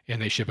it,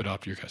 and they ship it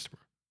off to your customer.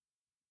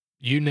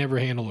 You never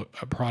handle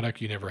a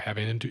product, you never have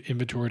an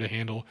inventory to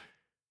handle.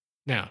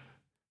 Now,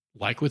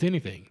 like with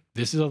anything,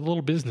 this is a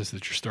little business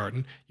that you're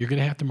starting. You're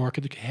going to have to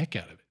market the heck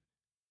out of it.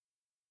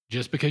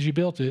 Just because you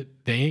built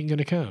it, they ain't going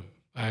to come.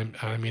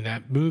 I mean,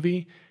 that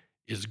movie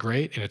is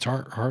great, and it's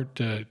hard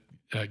to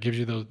gives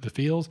you the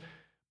feels,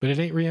 but it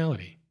ain't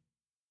reality.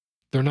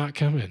 They're not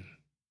coming.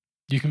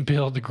 You can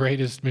build the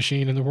greatest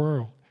machine in the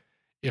world.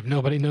 If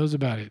nobody knows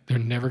about it, they're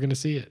never going to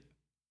see it.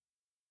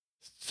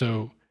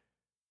 So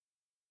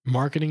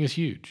marketing is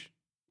huge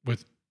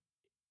with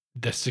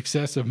the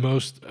success of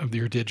most of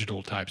your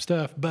digital type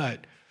stuff.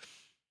 But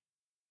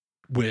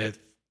with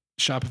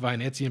Shopify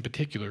and Etsy in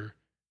particular,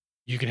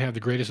 you can have the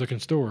greatest looking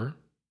store,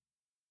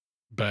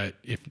 but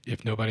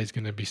if nobody's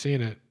going to be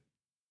seeing it,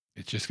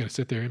 it's just going to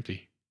sit there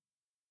empty.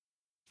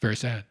 Very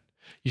sad.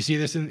 You see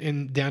this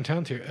in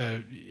downtown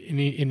here,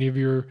 any of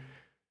your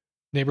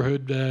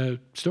neighborhood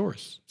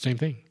stores. Same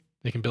thing.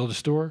 They can build a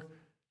store,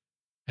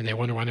 and they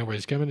wonder why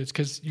nobody's coming. It's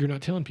because you're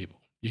not telling people.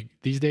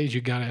 These days,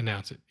 you got to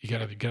announce it. You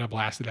got to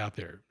blast it out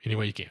there any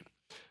way you can.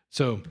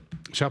 So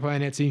Shopify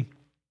and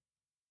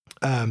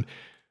Etsy.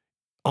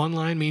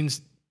 Online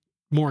means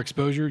more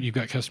exposure. You've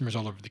got customers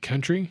all over the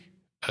country.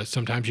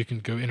 Sometimes you can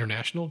go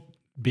international.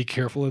 Be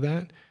careful of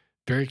that.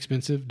 Very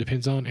expensive.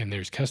 Depends on, and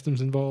there's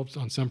customs involved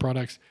on some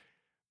products.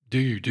 Do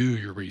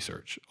your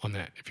research on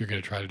that if you're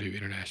going to try to do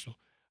international.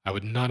 I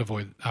would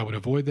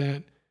avoid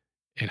that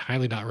and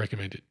highly not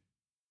recommend it.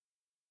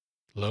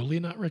 Lowly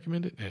not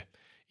recommend it?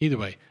 Either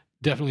way,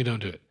 definitely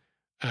don't do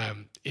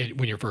it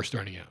when you're first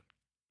starting out.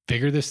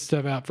 Figure this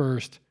stuff out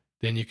first,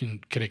 then you can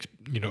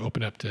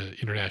open up to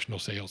international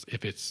sales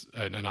if it's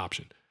an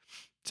option.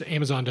 So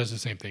Amazon does the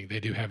same thing. They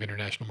do have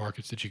international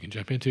markets that you can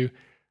jump into.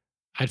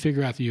 I'd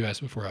figure out the US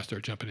before I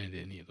start jumping into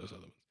any of those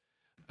other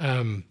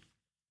ones.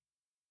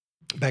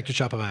 Back to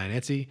Shopify and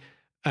Etsy.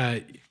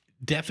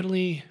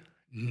 Definitely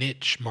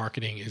niche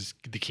marketing is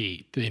the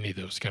key to any of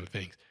those kind of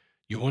things.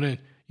 You don't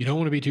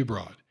want to be too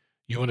broad.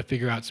 You want to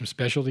figure out some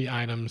specialty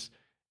items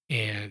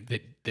and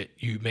that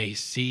you may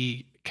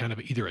see kind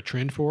of either a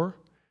trend for,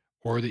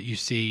 or that you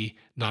see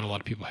not a lot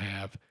of people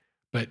have.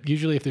 But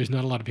usually if there's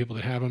not a lot of people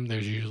that have them,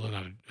 there's usually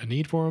not a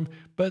need for them.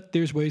 But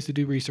there's ways to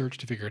do research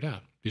to figure it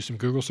out. Do some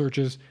Google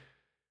searches.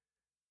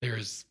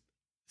 There's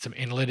some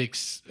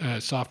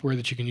analytics software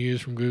that you can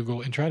use from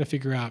Google and try to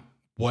figure out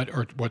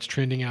what's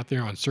trending out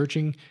there on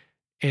searching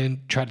and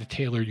try to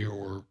tailor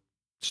your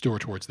store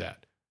towards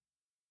that.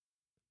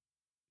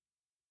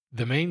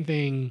 The main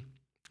thing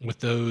with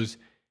those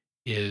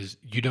is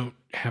you don't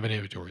have an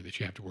inventory that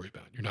you have to worry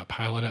about. You're not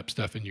piling up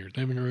stuff in your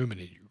living room and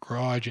in your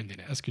garage and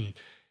then asking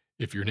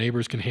if your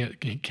neighbors can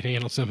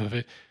handle some of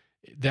it.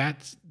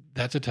 That's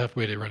a tough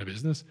way to run a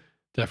business,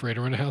 tough way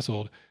to run a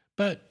household,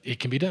 but it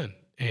can be done.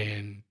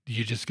 And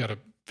you just got to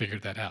figure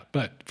that out.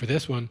 But for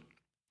this one,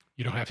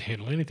 you don't have to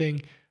handle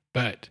anything,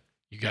 but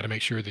you got to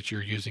make sure that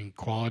you're using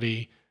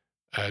quality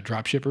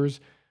drop shippers.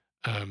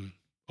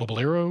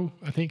 Obolero,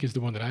 I think, is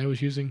the one that I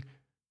was using.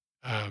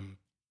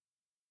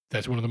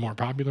 That's one of the more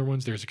popular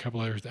ones. There's a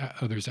couple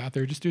others out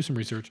there. Just do some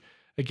research.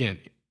 Again,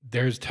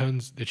 there's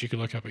tons that you can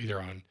look up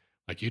either on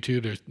like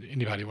YouTube. There's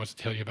anybody who wants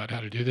to tell you about how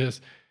to do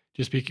this.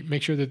 Just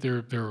make sure that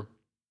they're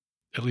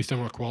at least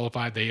somewhat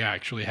qualified. They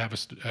actually have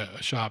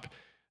a shop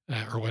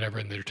or whatever,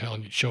 and they're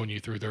showing you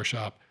through their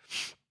shop.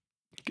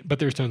 But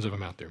there's tons of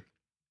them out there.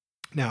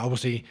 Now,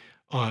 obviously,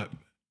 a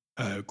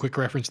quick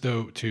reference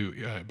though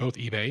to both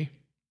eBay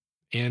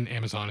and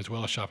Amazon as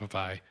well as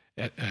Shopify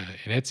and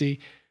Etsy.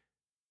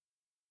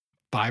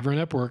 Fiverr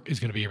and Upwork is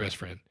going to be your best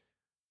friend,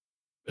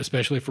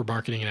 especially for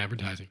marketing and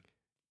advertising.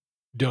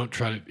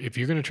 If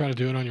you're going to try to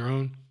do it on your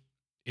own,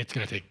 it's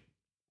going to take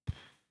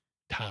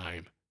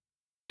time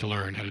to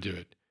learn how to do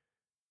it.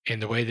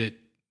 And the way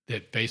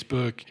that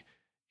Facebook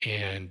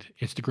and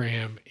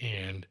Instagram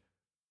and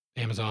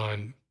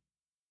Amazon,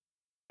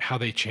 how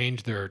they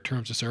change their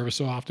terms of service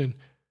so often,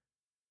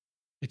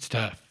 it's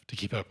tough to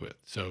keep up with.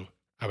 So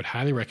I would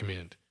highly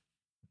recommend,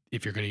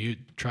 if you're going to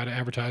try to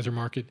advertise or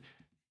market,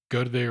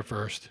 go to there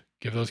first.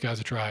 Give those guys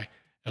a try.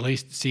 At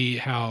least see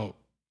how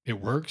it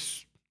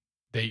works.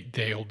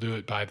 They'll do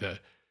it by the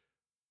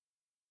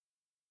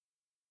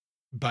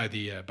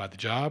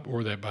job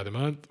or by the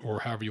month or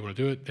however you want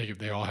to do it.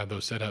 They all have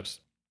those setups.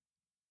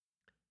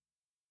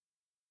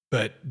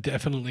 But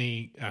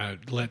definitely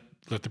let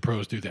the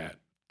pros do that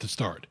to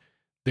start.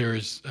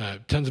 There's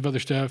tons of other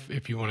stuff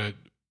if you want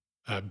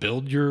to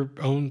build your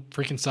own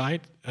freaking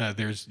site.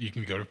 You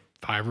can go to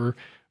Fiverr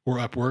or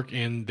Upwork,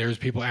 and there's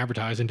people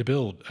advertising to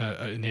build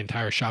an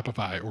entire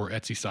Shopify or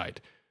Etsy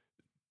site,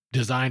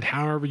 designed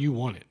however you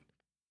want it,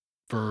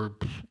 for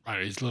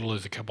as little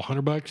as a couple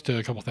 $100 to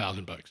a couple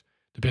 $1,000.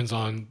 Depends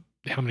on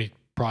how many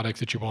products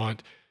that you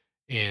want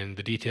and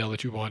the detail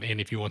that you want, and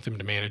if you want them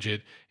to manage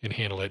it and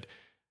handle it.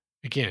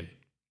 Again,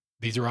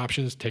 these are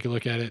options. Take a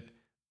look at it.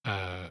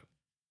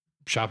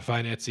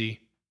 Shopify and Etsy,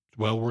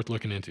 well worth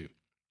looking into.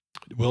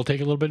 It will take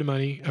a little bit of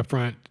money up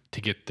front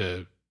to get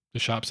the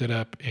shop set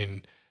up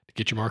and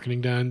get your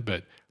marketing done,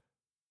 but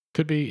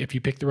Could be if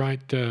you pick the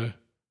right, do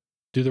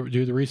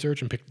the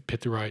research and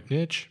pick the right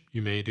niche,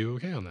 you may do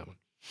okay on that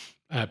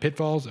one.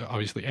 Pitfalls,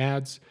 obviously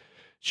ads,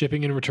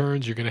 shipping and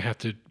returns. You're gonna have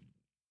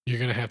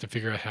to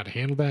figure out how to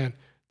handle that.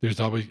 There's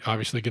always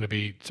obviously going to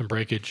be some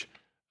breakage.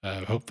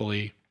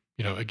 Hopefully,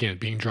 again,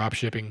 being drop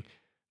shipping,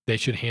 they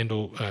should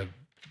handle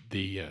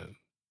the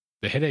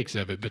headaches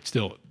of it. But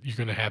still, you're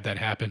going to have that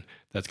happen.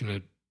 That's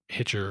going to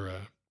hit your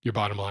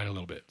bottom line a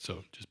little bit.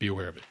 So just be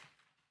aware of it.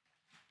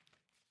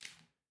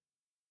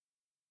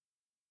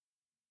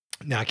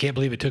 Now, I can't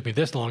believe it took me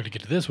this long to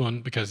get to this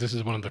one because this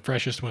is one of the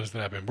freshest ones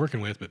that I've been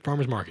working with. But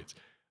farmers markets.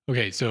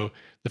 Okay, so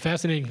the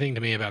fascinating thing to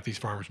me about these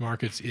farmers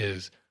markets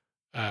is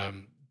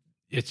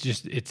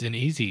it's an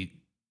easy,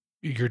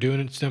 you're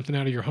doing something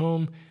out of your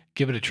home,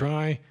 give it a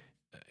try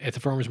at the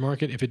farmer's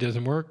market. If it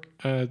doesn't work,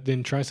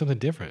 then try something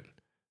different.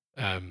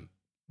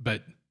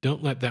 But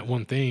don't let that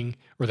one thing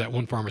or that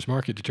one farmer's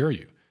market deter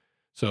you.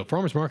 So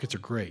farmers markets are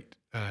great.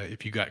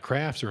 If you got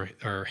crafts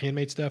or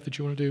handmade stuff that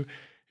you want to do,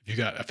 if you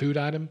got a food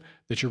item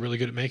that you're really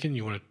good at making,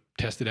 you want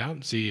to test it out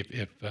and see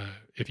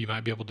if you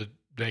might be able to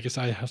make a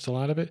side hustle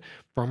out of it.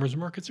 Farmers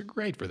markets are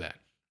great for that.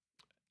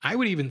 I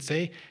would even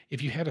say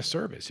if you had a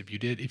service,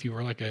 if you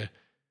were like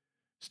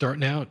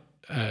starting out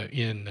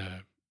in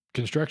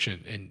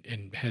construction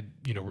and had,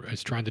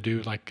 is trying to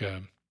do like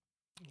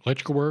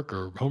electrical work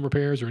or home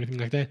repairs or anything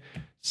like that,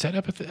 set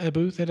up a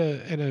booth at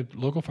a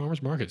local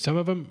farmers market. Some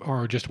of them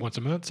are just once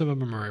a month, some of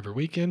them are every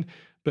weekend,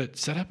 but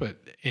set up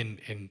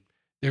and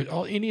there's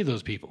any of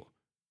those people,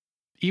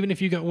 even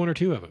if you got one or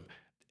two of them,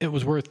 it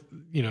was worth,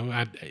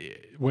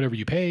 whatever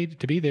you paid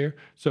to be there.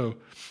 So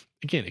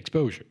again,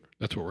 exposure,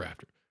 that's what we're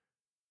after.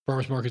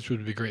 Farmers markets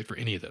would be great for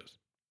any of those.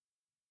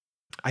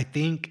 I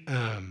think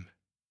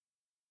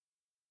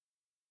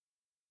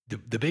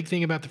the big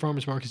thing about the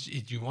farmers markets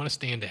is you want to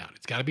stand out.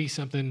 It's got to be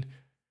something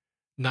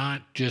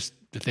not just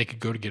that they could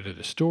go to get at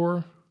a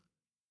store.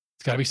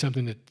 It's got to be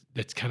something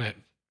that's kind of,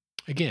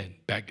 again,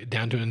 back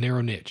down to a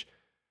narrow niche.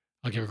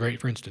 I'll give a great,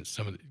 for instance,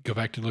 go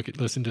back to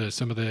listen to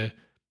some of the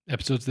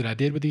episodes that I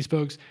did with these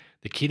folks.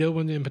 The keto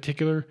one in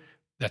particular,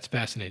 that's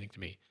fascinating to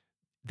me.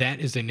 That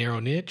is a narrow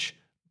niche,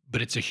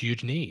 but it's a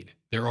huge need.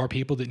 There are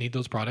people that need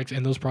those products,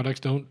 and those products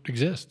don't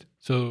exist.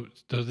 So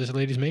this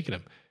lady's making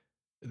them.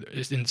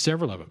 It's in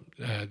several of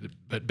them,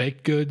 but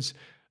baked goods,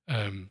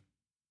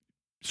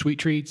 sweet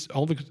treats,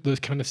 all those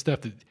kind of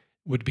stuff that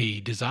would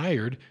be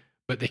desired,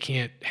 but they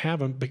can't have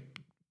them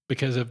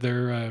because of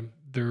their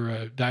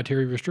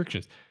dietary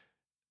restrictions.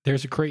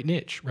 There's a great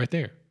niche right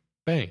there.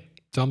 Bang!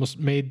 It's almost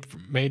made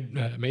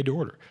to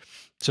order.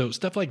 So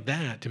stuff like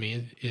that to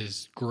me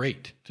is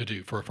great to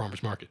do for a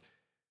farmer's market.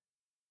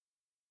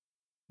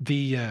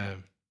 The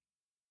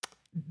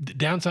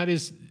downside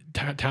is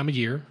time of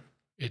year.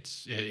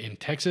 It's in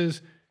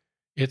Texas.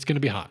 It's going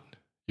to be hot.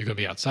 You're going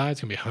to be outside.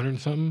 It's going to be 100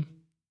 and something.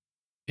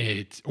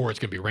 It's going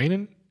to be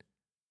raining.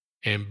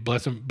 And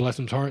bless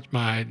them hearts,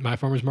 my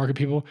farmers market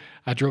people.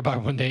 I drove by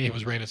one day. It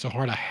was raining so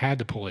hard I had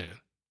to pull in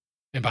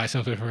and buy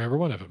something from every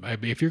one of them.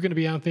 If you're going to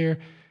be out there,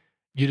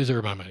 you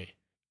deserve my money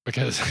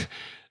because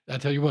I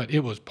tell you what,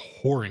 it was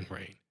pouring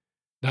rain,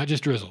 not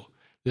just drizzle.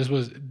 This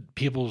was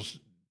it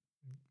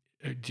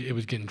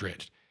was getting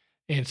drenched.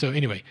 And so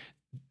anyway,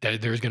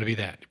 there's going to be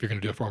that. If you're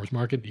going to do a farmer's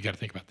market, you got to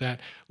think about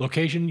that.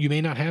 Location, you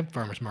may not have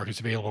farmer's markets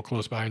available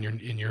close by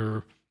in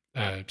your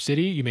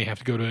city. You may have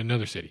to go to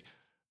another city.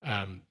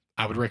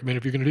 I would recommend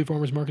if you're going to do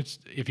farmer's markets,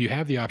 if you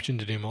have the option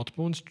to do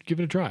multiple ones, give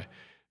it a try.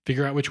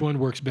 Figure out which one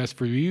works best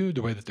for you,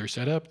 the way that they're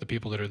set up, the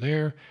people that are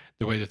there,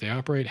 the way that they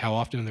operate, how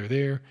often they're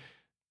there.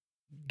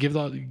 Give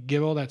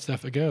all that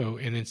stuff a go,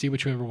 and then see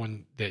whichever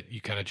one that you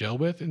kind of gel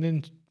with, and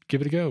then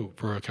give it a go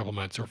for a couple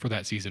months or for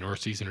that season or a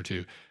season or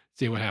two.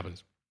 See what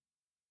happens.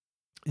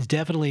 It's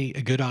definitely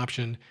a good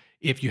option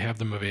if you have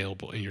them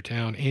available in your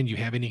town and you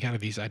have any kind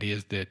of these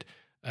ideas that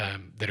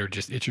are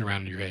just itching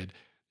around in your head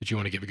that you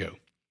want to give a go.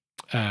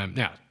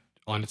 Now,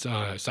 on its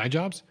side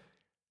jobs,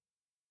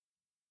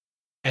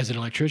 as an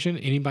electrician,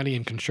 anybody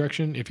in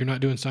construction, if you're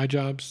not doing side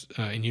jobs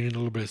and you need a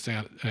little bit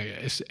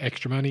of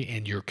extra money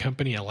and your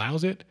company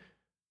allows it,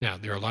 now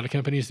there are a lot of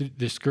companies that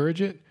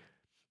discourage it.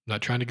 I'm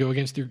not trying to go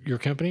against your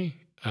company.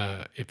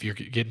 If you're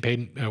getting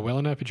paid well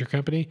enough at your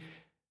company,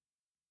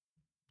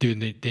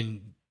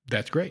 then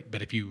that's great.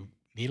 But if you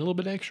need a little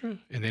bit extra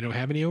and they don't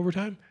have any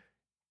overtime,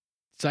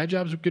 side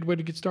jobs are a good way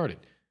to get started.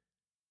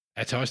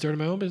 That's how I started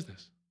my own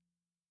business.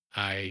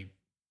 I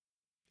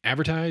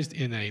advertised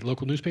in a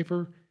local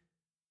newspaper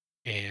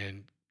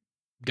and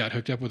got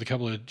hooked up with a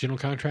couple of general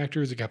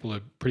contractors, a couple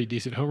of pretty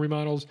decent home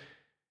remodels.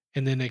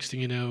 And then next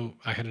thing you know,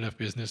 I had enough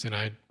business and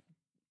I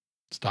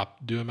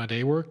stopped doing my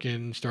day work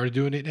and started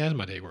doing it as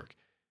my day work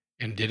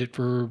and did it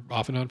for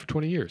off and on for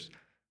 20 years.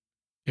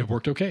 It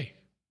worked okay.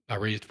 I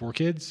raised 4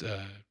 kids,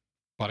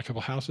 bought a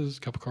couple houses,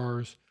 a couple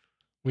cars.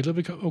 We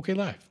lived an okay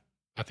life.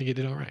 I think it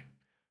did all right.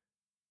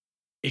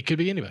 It could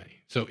be anybody.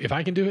 So if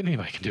I can do it,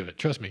 anybody can do it.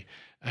 Trust me.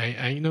 I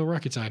ain't no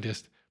rocket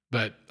scientist,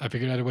 but I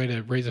figured out a way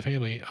to raise a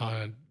family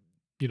on,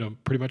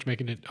 pretty much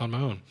making it on my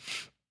own.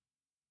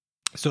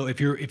 So if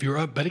you're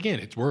up, but again,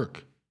 it's work.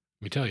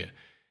 Let me tell you,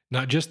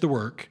 not just the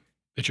work.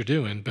 that you're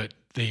doing, but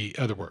the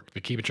other work,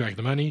 the keeping track of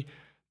the money,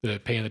 the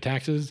paying the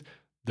taxes,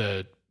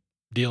 the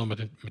dealing with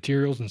the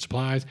materials and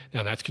supplies.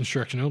 Now that's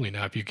construction only.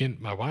 Now, if you can,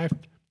 my wife,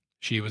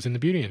 she was in the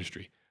beauty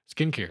industry,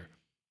 skincare,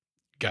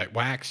 got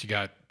wax, you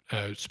got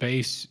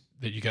space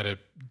that you got to,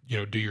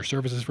 do your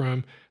services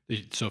from.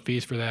 So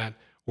fees for that.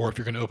 Or if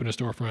you're going to open a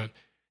storefront,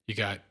 you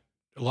got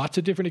lots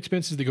of different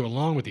expenses that go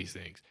along with these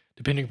things,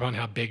 depending upon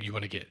how big you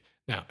want to get.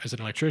 Now, as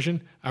an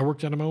electrician, I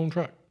worked out of my own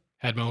truck,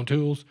 had my own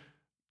tools.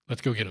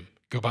 Let's go get them.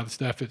 Go buy the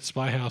stuff at the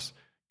supply house.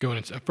 Go in.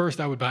 At first,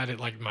 I would buy it at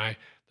like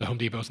the Home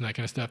Depots and that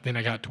kind of stuff. Then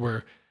I got to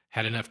where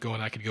had enough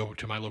going, I could go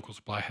to my local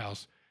supply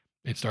house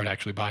and start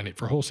actually buying it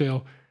for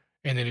wholesale.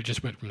 And then it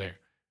just went from there.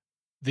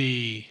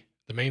 The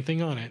main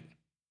thing on it,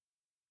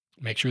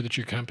 make sure that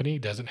your company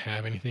doesn't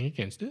have anything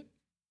against it.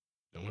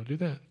 Don't want to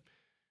do that.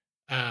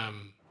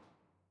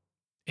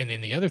 And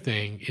then the other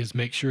thing is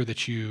make sure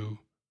that you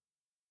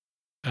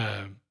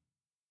do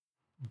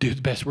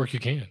the best work you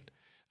can.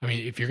 I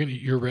mean, if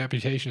your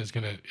reputation is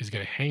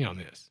gonna hang on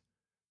this.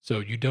 So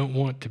you don't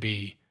want to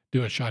be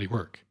doing shoddy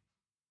work.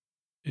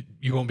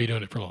 You won't be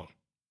doing it for long.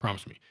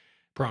 Promise me.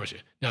 Promise you.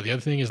 Now the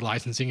other thing is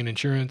licensing and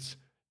insurance.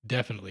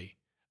 Definitely,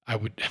 I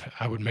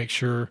would make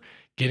sure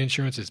get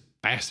insurance as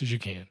fast as you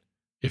can.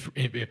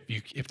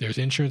 If there's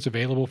insurance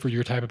available for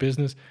your type of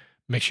business,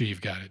 make sure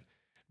you've got it.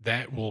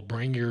 That will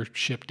bring your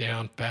ship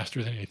down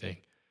faster than anything.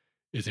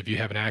 Is if you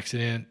have an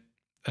accident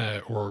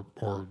or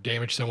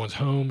damage someone's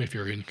home, if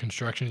you're in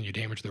construction and you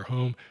damage their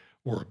home,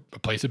 or a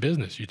place of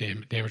business, you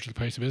damage the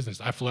place of business.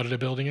 I flooded a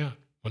building out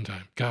one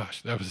time.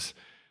 Gosh, that was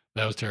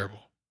terrible.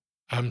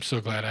 I'm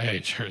so glad I had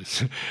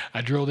insurance.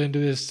 I drilled into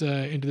this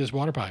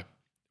water pipe.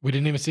 We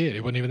didn't even see it.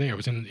 It wasn't even there. It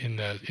was in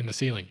the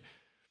ceiling.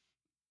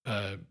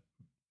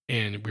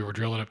 And we were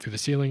drilling up through the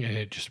ceiling,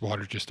 and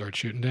water just started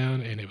shooting down,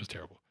 and it was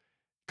terrible.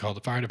 Called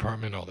the fire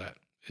department, all that.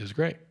 It was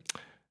great.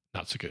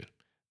 Not so good.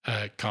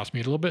 Cost me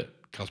a little bit.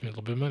 Cost me a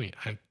little bit of money.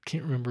 I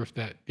can't remember if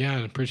that. Yeah,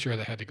 I'm pretty sure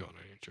that had to go on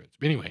insurance.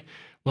 But anyway,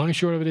 long and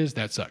short of it is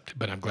that sucked.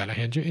 But I'm glad I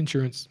had your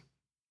insurance.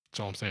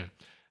 That's all I'm saying.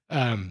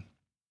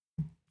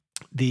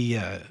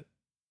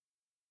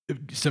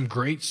 Some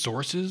great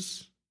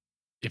sources.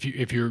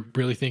 If you're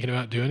really thinking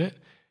about doing it,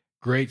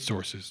 great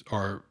sources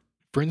are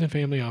friends and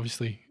family.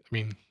 Obviously, I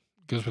mean,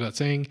 goes without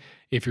saying.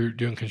 If you're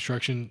doing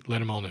construction, let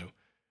them all know.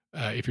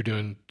 If you're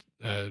doing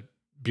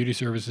beauty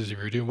services, if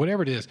you're doing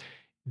whatever it is,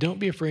 don't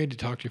be afraid to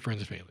talk to your friends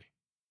and family.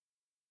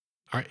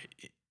 All right.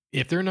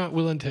 If they're not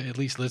willing to at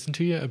least listen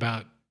to you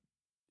about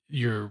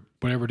your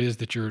whatever it is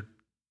that you're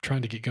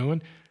trying to get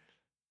going,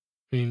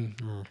 I mean,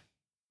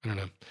 I don't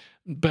know.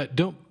 But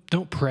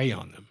don't prey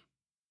on them.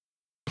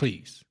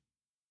 Please.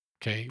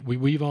 Okay.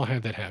 We've all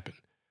had that happen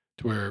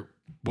to where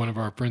one of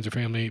our friends or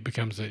family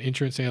becomes an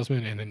insurance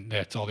salesman, and then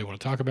that's all they want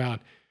to talk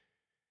about.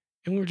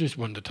 And we're just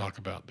wanting to talk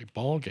about the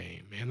ball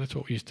game, man. That's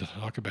what we used to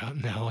talk about.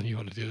 Now all you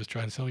want to do is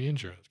try and sell you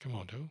insurance. Come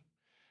on, Joe.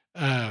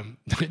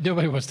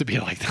 Nobody wants to be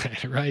like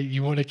that, right?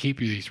 You want to keep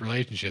these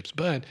relationships.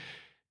 But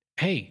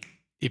hey,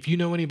 if you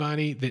know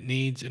anybody that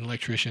needs an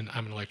electrician,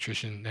 I'm an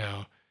electrician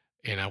now,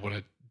 and I want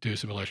to do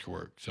some electrical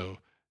work. So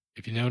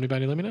if you know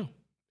anybody, let me know.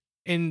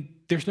 And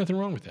there's nothing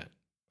wrong with that,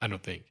 I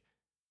don't think.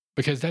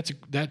 Because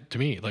that to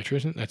me,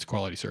 electrician, that's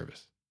quality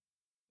service.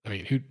 I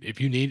mean, if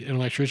you need an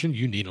electrician,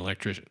 you need an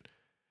electrician.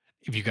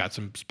 If you got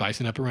some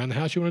spicing up around the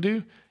house you want to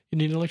do, you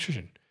need an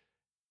electrician.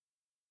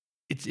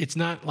 It's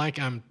not like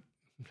it's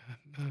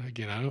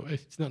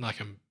not like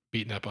I'm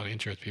beating up on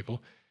insurance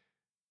people,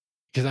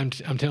 because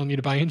I'm telling you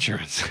to buy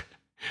insurance.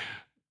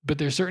 But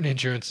there's certain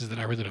insurances that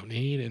I really don't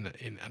need, and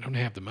I don't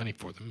have the money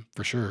for them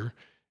for sure.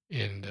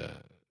 And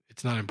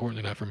it's not important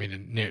enough for me to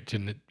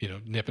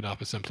nip it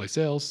off of someplace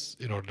else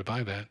in order to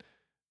buy that.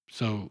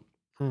 So,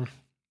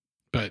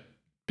 but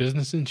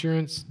business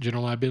insurance,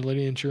 general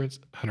liability insurance,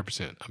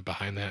 100%. I'm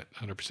behind that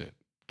 100%.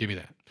 Give me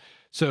that.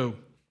 So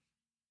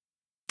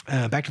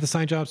back to the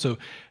side job. So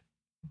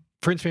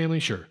friends, family,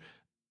 sure.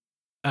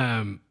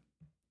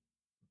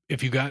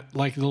 If you got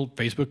like little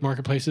Facebook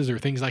marketplaces or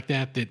things like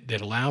that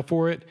allow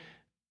for it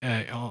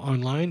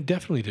online,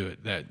 definitely do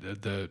it.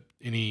 That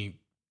any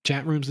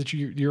chat rooms that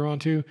you're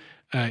onto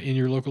in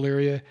your local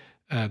area,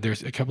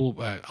 there's a couple.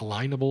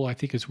 Alignable, I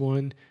think, is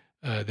one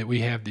that we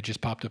have that just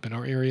popped up in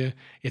our area.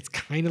 It's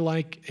kind of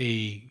like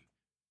a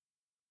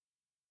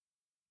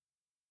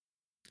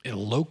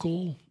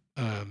local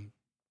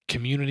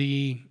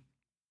community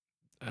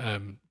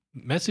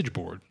message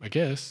board, I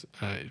guess,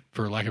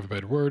 for lack of a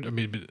better word. I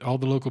mean, all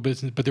the local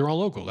business, but they're all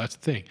local. That's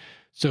the thing.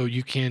 So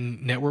you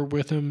can network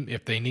with them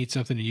if they need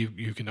something.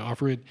 You can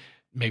offer it.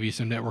 Maybe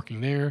some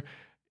networking there.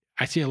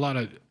 I see a lot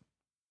of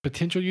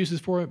potential uses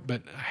for it,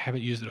 but I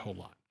haven't used it a whole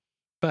lot.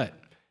 But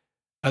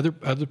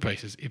other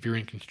places, if you're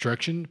in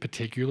construction,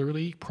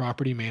 particularly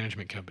property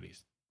management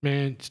companies,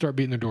 man, start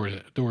beating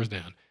their doors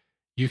down.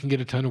 You can get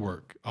a ton of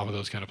work off of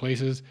those kind of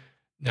places.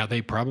 Now,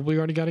 they probably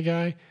already got a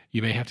guy.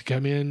 You may have to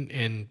come in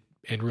and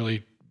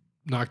really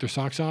knock their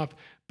socks off,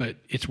 but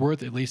it's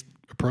worth at least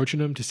approaching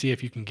them to see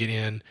if you can get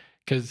in,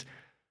 because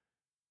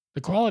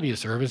the quality of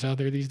service out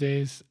there these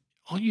days,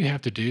 all you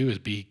have to do is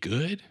be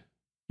good.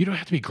 You don't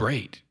have to be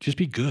great. Just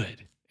be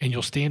good. And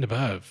you'll stand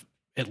above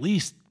at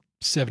least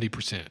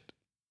 70%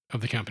 of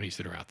the companies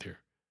that are out there.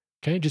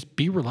 Okay. Just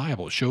be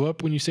reliable. Show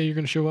up when you say you're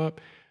going to show up,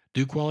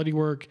 do quality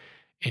work,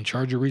 and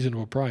charge a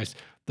reasonable price.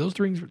 Those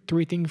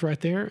three things right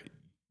there,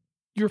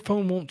 your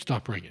phone won't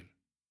stop ringing.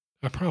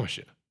 I promise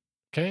you.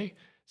 Okay.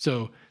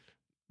 So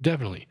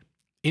definitely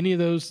any of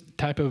those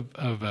type of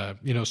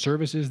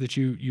services that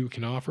you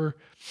can offer,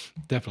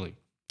 definitely.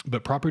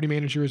 But property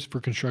managers for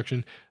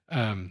construction,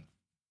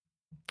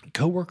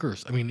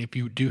 coworkers. I mean, if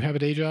you do have a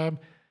day job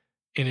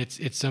and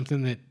it's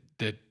something that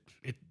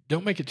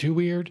don't make it too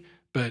weird,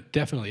 but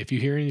definitely if you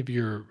hear any of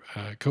your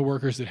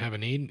coworkers that have a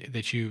need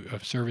a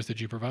service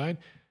that you provide,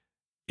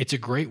 it's a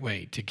great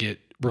way to get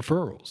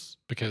referrals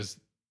because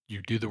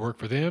you do the work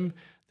for them.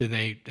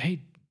 Then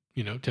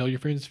tell your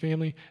friends,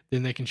 family,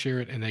 then they can share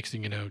it. And next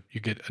thing you know,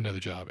 you get another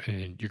job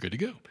and you're good to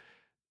go.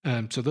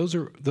 So those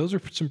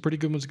are some pretty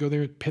good ones to go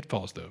there.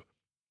 Pitfalls though.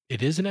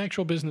 It is an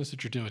actual business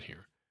that you're doing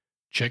here.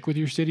 Check with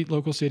your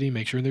local city,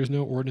 make sure there's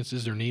no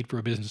ordinances or need for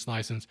a business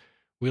license.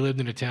 We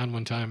lived in a town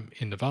one time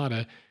in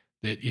Nevada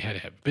that you had to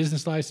have a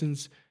business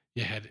license.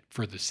 You had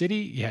for the city,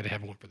 you had to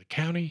have one for the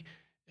county.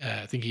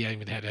 I think you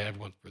even had to have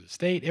one for the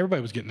state.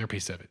 Everybody was getting their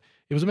piece of it.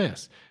 It was a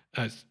mess.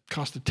 It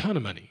cost a ton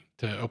of money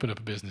to open up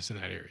a business in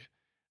that area.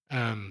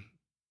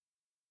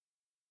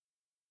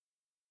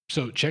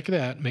 So check it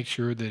out. Make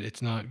sure that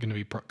it's not going to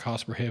be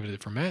cost prohibitive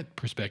from that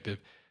perspective.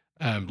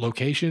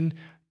 Location.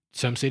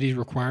 Some cities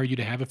require you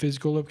to have a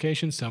physical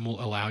location. Some will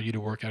allow you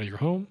to work out of your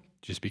home.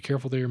 Just be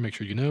careful there. Make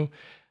sure you know.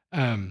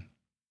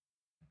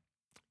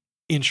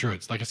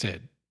 Insurance, like I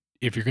said,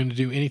 if you're going to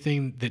do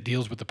anything that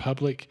deals with the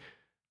public,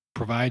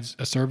 provides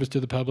a service to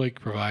the public,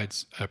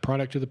 provides a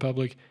product to the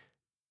public,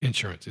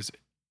 insurance is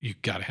you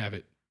got to have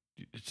it.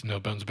 It's no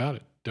bones about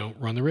it. Don't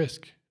run the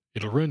risk.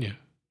 It'll ruin you.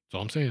 That's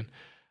all I'm saying.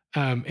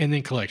 And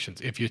then collections.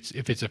 If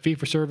it's a fee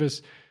for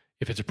service,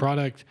 if it's a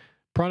product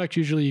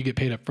usually you get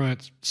paid up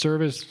front.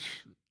 Service,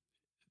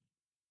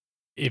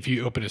 if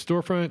you open a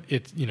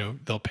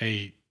storefront, they'll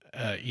pay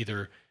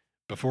either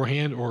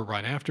beforehand or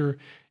right after.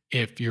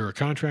 If you're a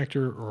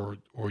contractor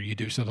or you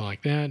do something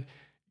like that,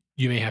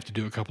 you may have to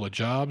do a couple of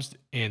jobs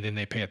and then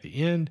they pay at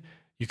the end.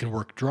 You can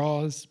work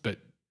draws, but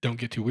don't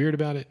get too weird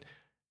about it.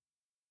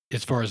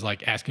 As far as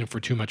like asking for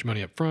too much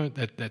money up front,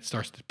 that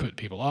starts to put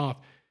people off.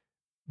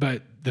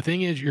 But the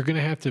thing is, you're going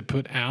to have to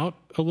put out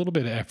a little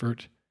bit of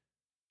effort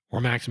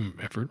or maximum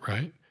effort,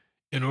 right,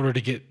 in order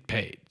to get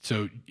paid.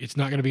 So it's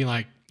not going to be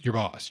like your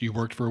boss. You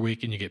worked for a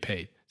week and you get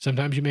paid.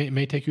 Sometimes it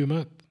may take you a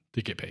month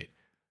to get paid.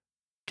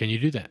 Can you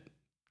do that?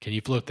 Can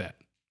you float that?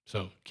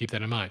 So keep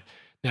that in mind.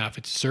 Now, if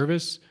it's a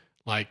service,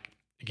 like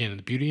again in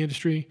the beauty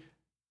industry,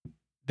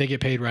 they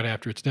get paid right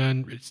after it's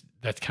done.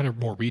 That's kind of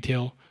more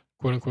retail,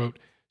 quote unquote.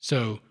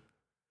 So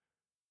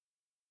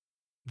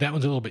that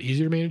one's a little bit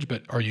easier to manage.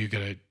 But you're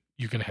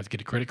gonna have to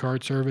get a credit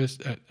card service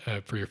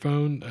for your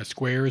phone.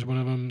 Square is one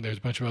of them. There's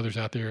a bunch of others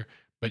out there,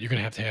 but you're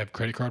gonna have to have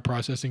credit card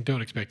processing.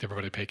 Don't expect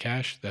everybody to pay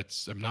cash.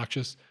 That's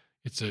obnoxious.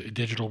 It's a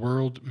digital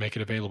world. Make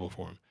it available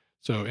for them.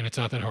 So, and it's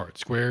not that hard.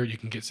 Square you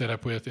can get set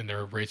up with, and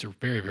their rates are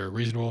very, very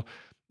reasonable.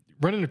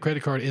 Running a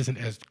credit card isn't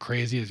as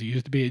crazy as it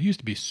used to be. It used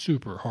to be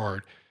super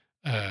hard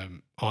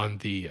on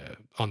the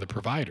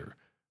provider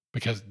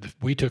because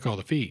we took all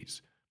the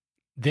fees.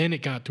 Then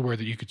it got to where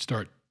that you could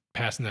start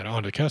passing that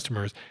on to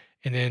customers,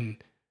 and then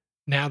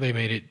now they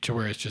made it to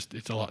where it's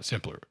a lot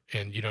simpler,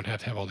 and you don't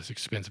have to have all this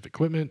expensive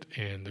equipment,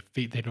 and the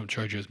fee they don't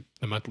charge you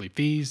the monthly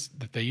fees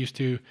that they used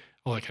to,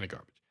 all that kind of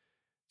garbage.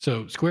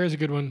 So Square is a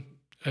good one.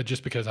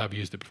 Just because I've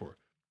used it before.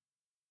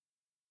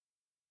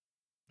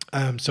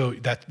 So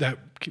that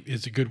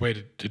is a good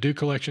way to do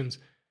collections.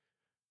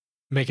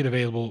 Make it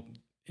available,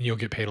 and you'll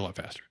get paid a lot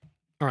faster.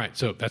 All right,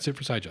 so that's it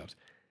for side jobs.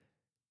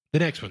 The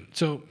next one.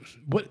 So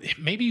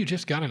maybe you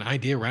just got an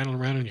idea rattling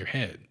around in your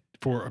head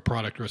for a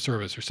product or a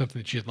service or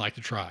something that you'd like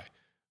to try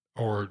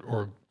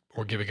or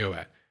give a go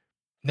at.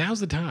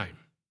 Now's the time.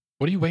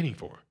 What are you waiting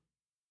for?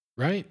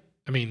 Right?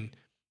 I mean,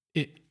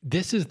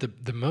 this is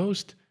the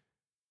most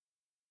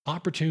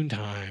opportune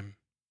time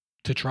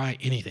to try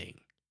anything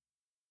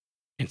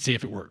and see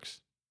if it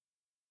works.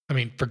 I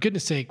mean, for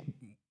goodness sake,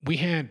 we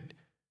had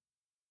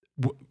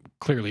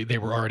clearly they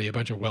were already a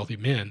bunch of wealthy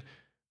men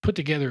put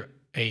together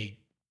a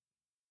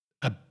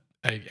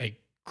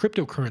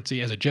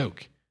cryptocurrency as a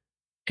joke,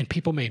 and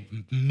people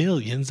made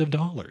millions of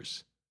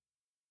dollars.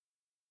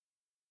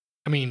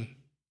 I mean,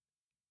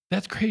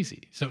 that's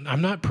crazy. So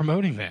I'm not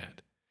promoting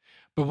that,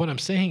 but what I'm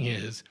saying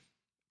is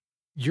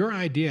your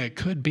idea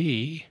could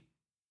be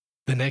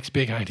the next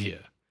big idea.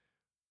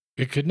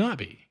 It could not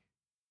be.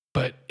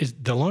 But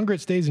the longer it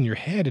stays in your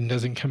head and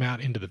doesn't come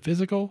out into the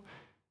physical,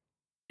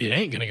 it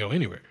ain't going to go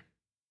anywhere.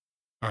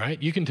 All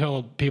right? You can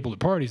tell people at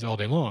parties all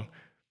day long.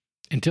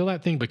 Until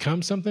that thing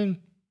becomes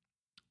something,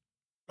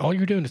 all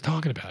you're doing is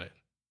talking about it.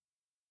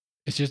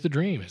 It's just a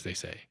dream, as they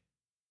say.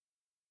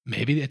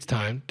 Maybe it's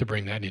time to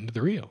bring that into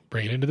the real,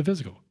 bring it into the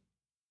physical.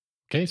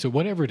 Okay? So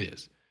whatever it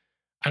is,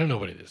 I don't know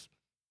what it is.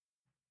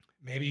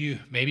 Maybe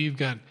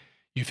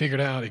you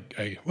figured out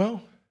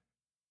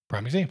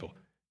prime example.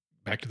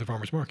 back to the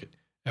farmer's market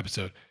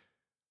episode.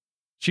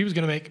 She was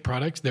going to make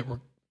products that were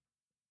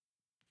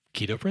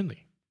keto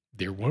friendly.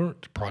 There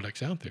weren't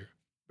products out there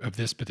of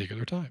this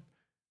particular type.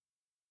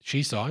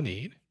 She saw a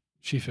need.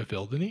 She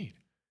fulfilled the need.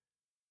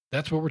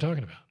 That's what we're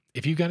talking about.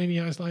 If you've got any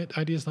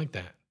ideas like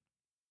that,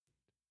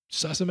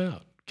 suss them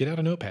out. Get out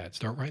a notepad.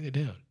 Start writing it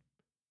down.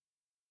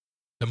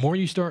 The more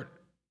you start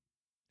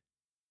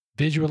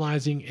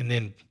visualizing and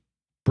then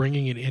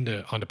bringing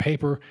it onto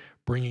paper,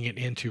 bringing it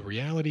into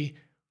reality,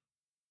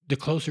 the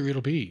closer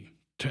it'll be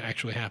to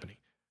actually happening.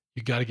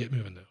 You got to get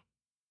moving, though.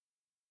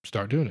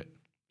 Start doing it.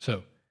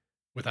 So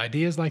with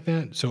ideas like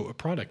that, so a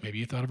product, maybe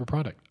you thought of a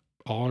product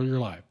all your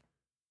life.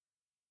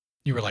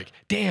 You were like,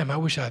 damn, I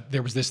wish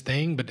there was this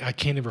thing, but I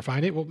can't ever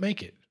find it. Well,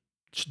 make it.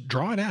 Just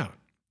draw it out.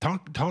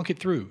 Talk it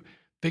through.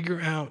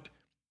 Figure out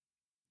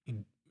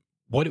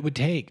what it would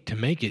take to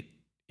make it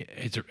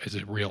as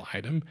a real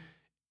item.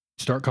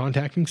 Start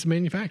contacting some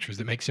manufacturers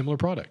that make similar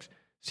products.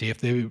 See if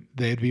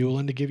they'd be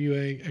willing to give you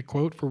a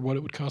quote for what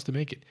it would cost to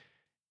make it.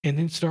 And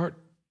then start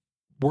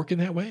working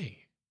that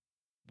way.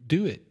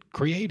 Do it.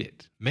 Create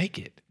it. Make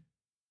it.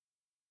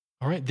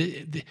 All right.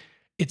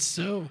 It's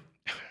so,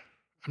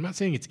 I'm not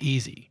saying it's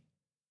easy,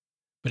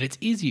 but it's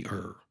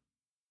easier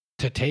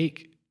to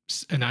take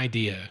an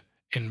idea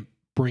and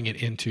bring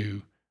it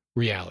into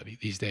reality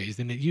these days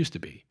than it used to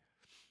be.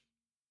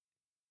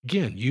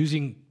 Again,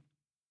 using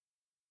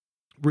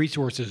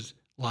resources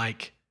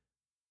like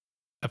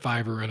a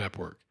Fiverr and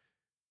Upwork,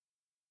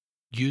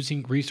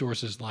 using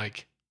resources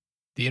like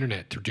the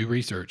internet to do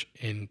research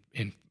and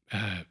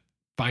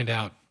find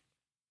out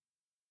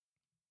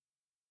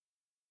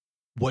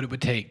what it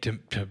would take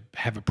to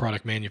have a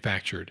product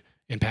manufactured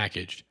and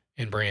packaged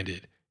and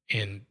branded.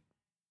 And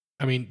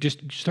I mean,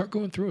 just start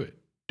going through it.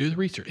 Do the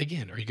research.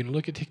 Again, are you going to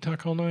look at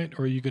TikTok all night,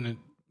 or are you going to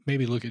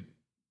maybe look at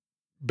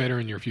better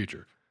in your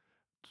future?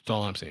 That's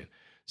all I'm saying.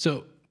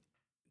 So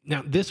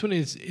now this one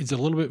is a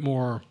little bit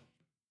more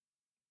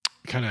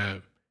kind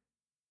of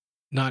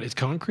not as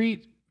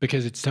concrete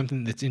because it's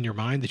something that's in your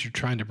mind that you're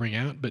trying to bring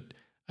out. But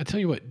I tell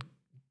you what,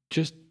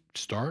 just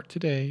start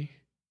today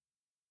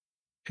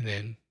and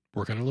then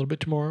work on it a little bit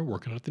tomorrow,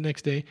 work on it the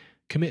next day,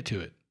 commit to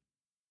it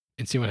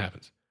and see what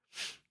happens.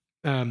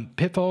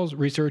 Pitfalls,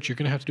 research, you're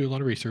going to have to do a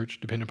lot of research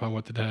depending upon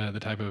what the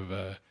type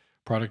of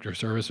product or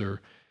service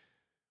or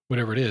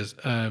whatever it is.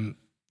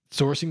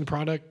 Sourcing the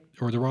product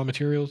or the raw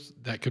materials,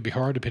 that could be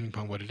hard depending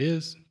upon what it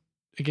is.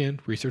 Again,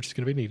 research is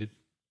going to be needed.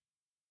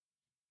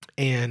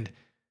 And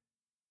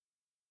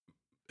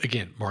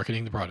again,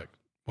 marketing the product.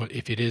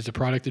 If it is a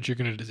product that you're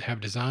going to have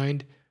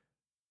designed,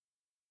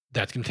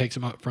 that's going to take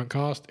some upfront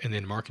cost, and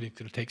then marketing is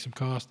going to take some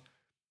cost.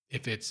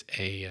 If it's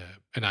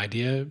an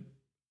idea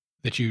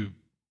that you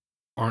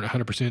aren't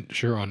 100%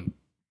 sure on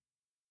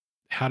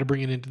how to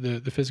bring it into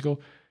the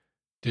physical,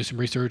 do some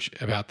research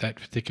about that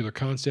particular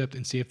concept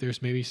and see if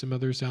there's maybe some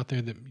others out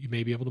there that you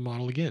may be able to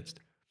model against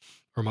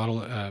or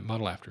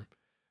model after.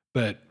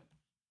 But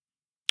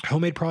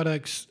homemade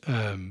products,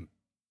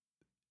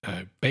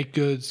 baked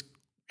goods,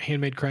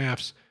 handmade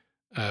crafts,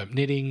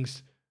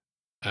 knittings,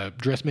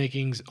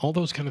 dressmakings, all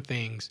those kind of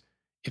things.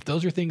 If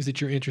those are things that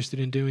you're interested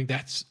in doing,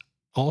 that's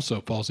also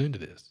falls into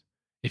this.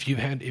 If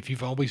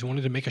you've always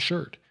wanted to make a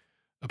shirt,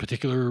 a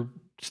particular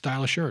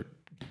style of shirt,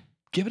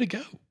 give it a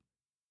go.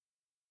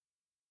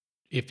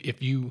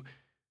 If you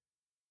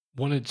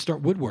want to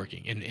start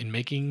woodworking and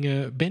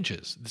making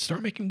benches,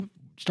 start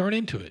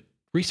into it,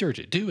 research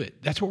it, do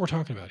it. That's what we're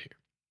talking about here.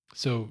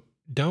 So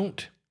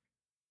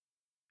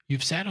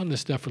you've sat on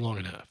this stuff for long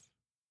enough.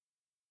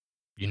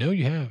 You know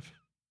you have.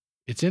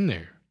 It's in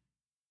there.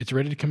 It's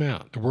ready to come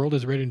out. The world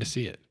is ready to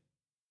see it.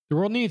 The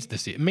world needs to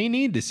see it. It may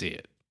need to see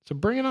it. So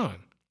bring it on.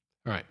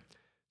 All right.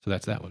 So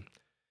that's that one.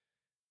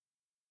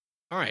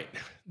 All right.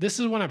 This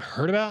is one I've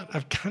heard about.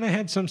 I've kind of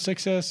had some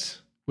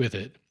success with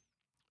it,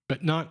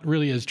 but not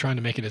really as trying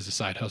to make it as a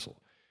side hustle.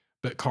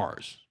 But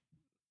cars.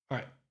 All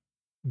right.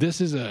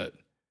 This is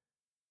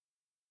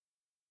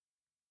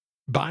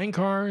buying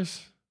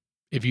cars.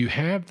 If you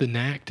have the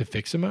knack to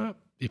fix them up,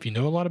 if you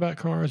know a lot about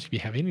cars, if you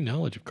have any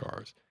knowledge of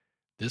cars,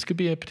 this could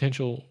be a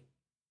potential,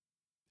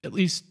 at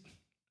least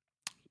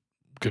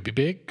could be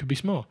big, could be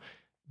small,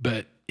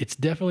 but it's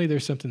definitely,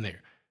 there's something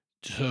there.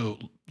 So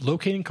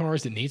locating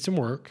cars that need some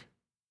work,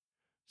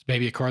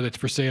 maybe a car that's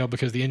for sale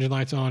because the engine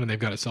light's on and they've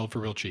got it sold for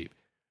real cheap.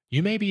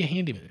 You may be a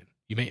handyman.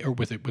 You may, or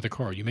with a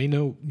car, you may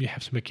know you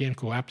have some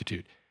mechanical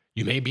aptitude.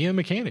 You may be a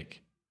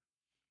mechanic.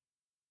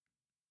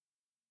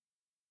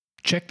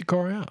 Check the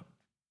car out.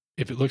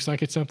 If it looks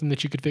like it's something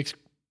that you could fix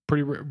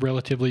pretty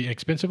relatively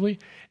inexpensively,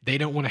 they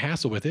don't want to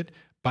hassle with it.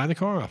 Buy the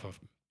car off of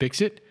them. Fix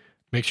it.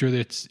 Make sure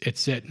that it's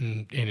set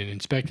and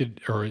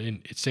inspected or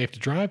it's safe to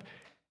drive,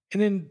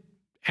 and then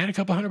add a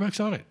couple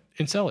 $100 on it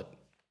and sell it.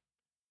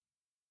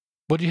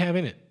 What do you have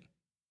in it?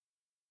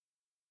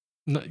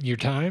 Your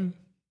time,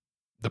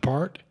 the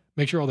part.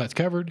 Make sure all that's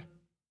covered. A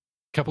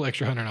couple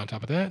extra $100 on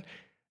top of that,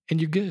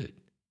 and you're good.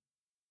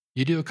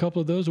 You do a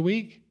couple of those a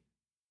week,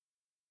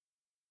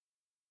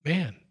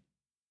 man,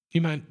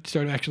 you might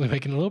start actually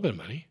making a little bit of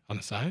money on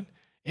the side.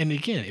 And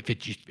again, if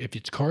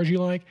it's cars you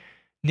like,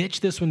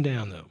 Niche this one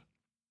down though.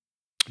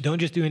 Don't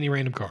just do any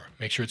random car.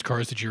 Make sure it's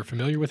cars that you're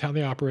familiar with how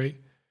they operate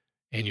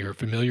and you're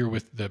familiar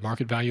with the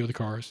market value of the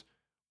cars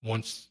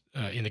once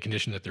in the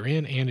condition that they're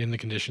in and in the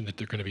condition that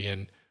they're going to be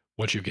in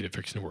once you get it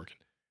fixed and working.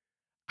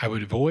 I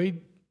would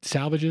avoid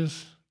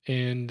salvages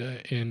and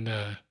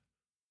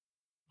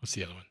what's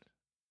the other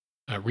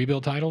one?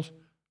 Rebuild titles.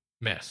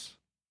 Mess.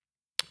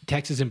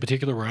 Texas in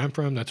particular, where I'm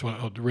from, that's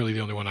really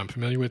the only one I'm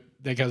familiar with.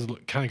 That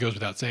kind of goes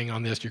without saying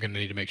on this. You're going to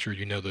need to make sure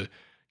you know the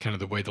kind of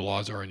the way the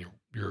laws are in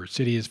your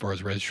city as far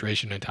as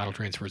registration and title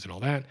transfers and all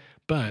that.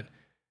 But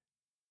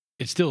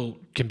it still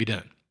can be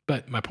done.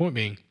 But my point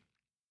being,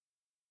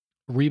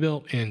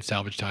 rebuilt and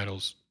salvage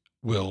titles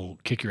will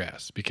kick your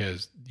ass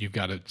because you've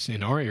got to,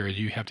 in our area,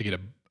 you have to get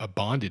a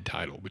bonded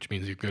title, which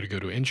means you've got to go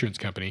to an insurance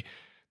company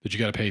that you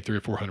got to pay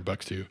 $300 or $400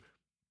 to,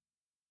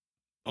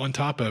 on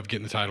top of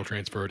getting the title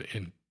transferred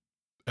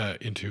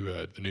into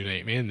the new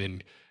name. And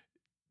then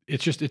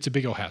it's a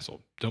big old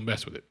hassle. Don't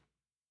mess with it.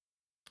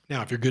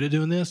 Now, if you're good at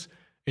doing this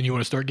and you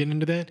want to start getting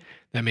into that,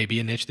 that may be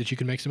a niche that you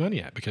can make some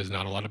money at because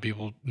not a lot of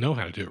people know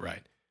how to do it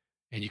right.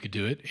 And you could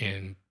do it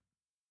and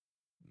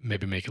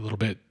maybe make a little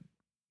bit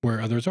where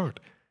others aren't.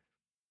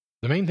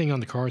 The main thing on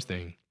the cars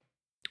thing,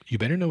 you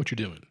better know what you're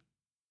doing.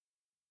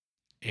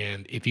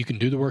 And if you can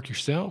do the work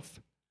yourself,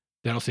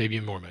 that'll save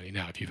you more money.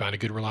 Now, if you find a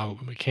good,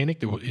 reliable mechanic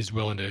that is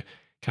willing to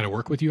kind of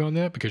work with you on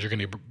that because you're going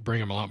to bring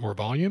them a lot more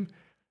volume,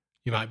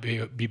 you might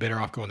be better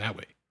off going that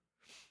way.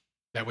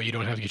 That way you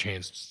don't have to get your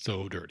hands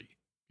so dirty.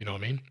 You know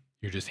what I mean?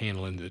 You're just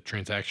handling the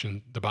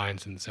transaction, the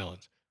buyings and the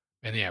sellings,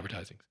 and the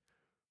advertisings.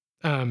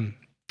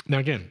 Now,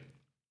 again,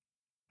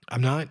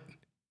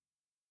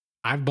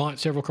 I've bought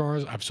several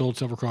cars. I've sold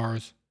several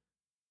cars.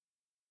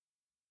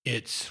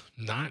 It's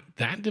not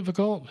that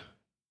difficult.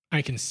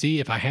 I can see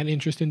if I had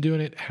interest in doing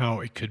it,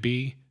 how it could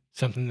be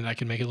something that I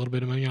can make a little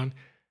bit of money on.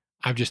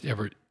 I've just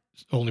ever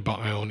only bought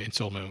my own and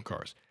sold my own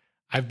cars.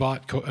 I've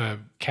bought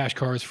cash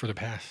cars for the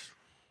past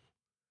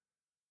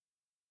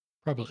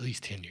probably at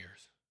least 10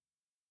 years.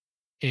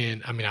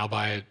 And I mean, I'll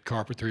buy a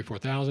car for $3,000 or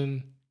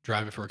 $4,000,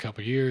 drive it for a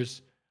couple of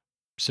years,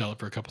 sell it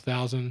for a couple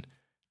thousand.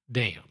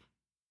 Damn.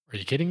 Are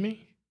you kidding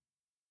me?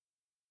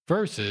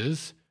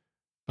 Versus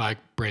buy a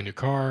brand new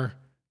car,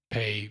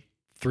 pay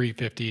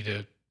 $350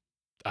 to,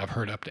 I've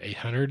heard up to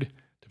 $800,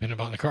 depending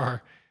upon the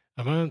car,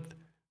 a month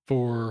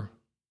for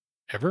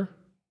ever.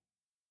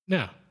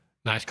 Now,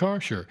 nice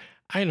car, sure.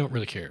 I don't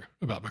really care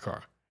about my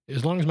car.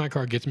 As long as my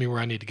car gets me where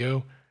I need to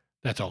go,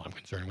 that's all I'm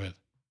concerned with.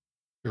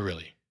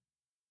 Really.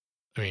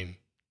 I mean,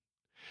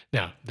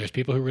 now, there's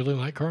people who really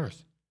like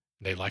cars.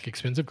 They like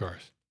expensive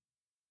cars.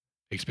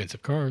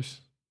 Expensive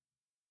cars,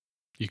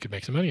 you could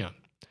make some money on.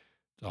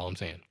 That's all I'm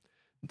saying.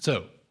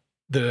 So,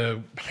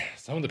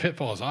 some of the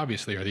pitfalls,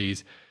 obviously,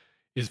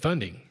 is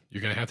funding.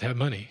 You're going to have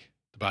money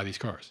to buy these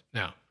cars.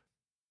 Now,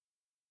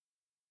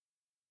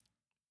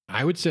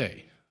 I would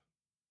say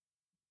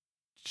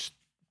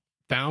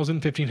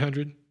 $1,000,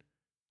 $1,500,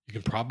 you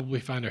can probably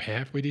find a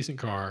halfway decent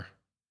car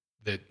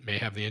that may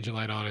have the engine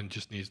light on and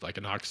just needs like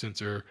an aux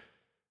sensor,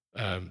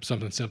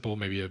 something simple.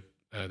 Maybe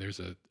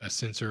there's a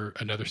sensor,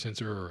 another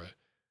sensor, or a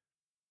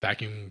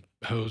vacuum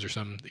hose or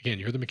something. Again,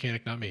 you're the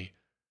mechanic, not me.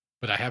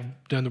 But I have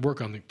done the work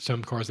on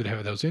some cars that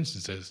have those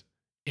instances,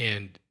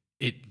 and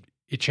it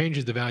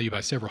changes the value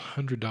by several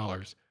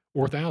 $100s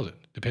or $1,000,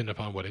 depending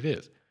upon what it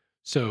is.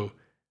 So,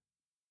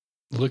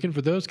 looking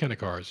for those kind of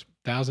cars,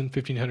 $1,000,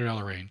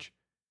 $1,500 range,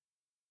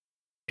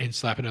 and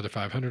slap another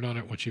 $500 on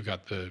it once you've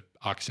got the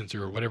aux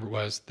sensor or whatever it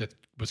was that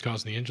was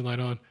causing the engine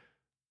light on,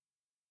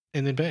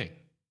 and then bang.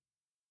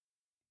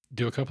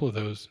 Do a couple of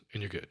those,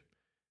 and you're good.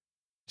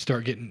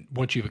 Start getting,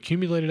 once you've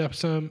accumulated up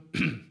some,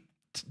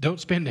 don't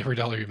spend every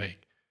dollar you make.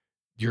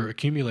 You're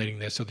accumulating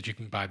this so that you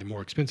can buy the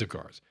more expensive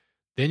cars.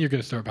 Then you're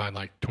going to start buying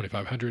like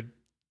 $2,500,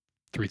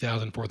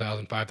 $3,000,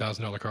 $4,000,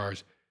 $5,000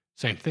 cars.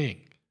 Same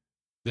thing.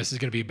 This is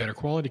going to be better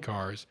quality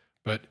cars,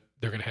 but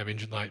they're going to have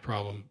engine light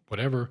problem,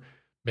 whatever.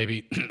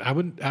 Maybe I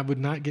would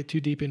not get too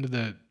deep into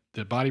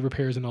the body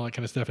repairs and all that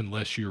kind of stuff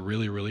unless you're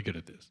really, really good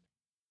at this.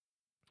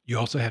 You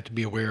also have to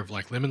be aware of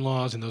like lemon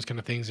laws and those kind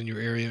of things in your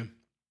area.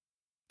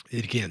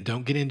 Again,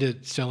 don't get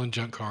into selling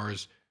junk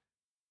cars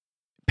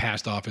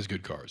passed off as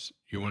good cars.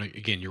 You want to,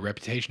 again, your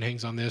reputation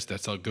hangs on this.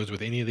 That's how it goes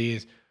with any of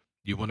these.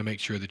 You want to make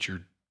sure that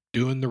you're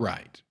doing the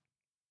right.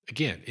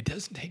 Again, it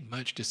doesn't take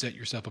much to set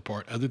yourself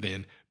apart other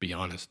than be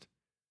honest,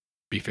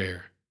 be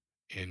fair,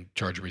 and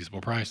charge a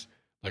reasonable price.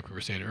 Like we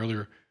were saying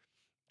earlier,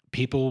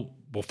 people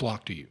will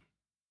flock to you.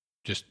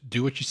 Just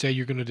do what you say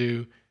you're going to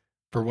do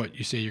for what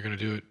you say you're going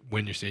to do it,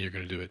 when you say you're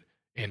going to do it,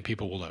 and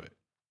people will love it.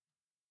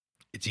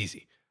 It's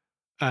easy.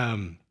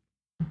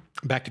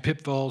 Back to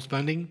pitfalls,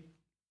 funding.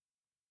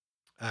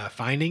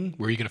 Finding,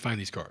 where are you going to find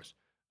these cars?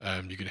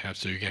 You're going to have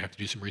to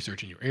do some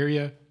research in your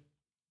area.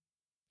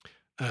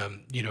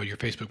 Your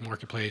Facebook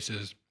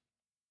marketplaces.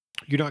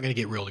 You're not going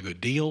to get really good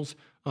deals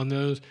on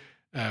those,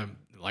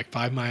 like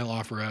 5 Mile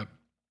Offer Up,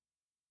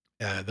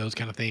 those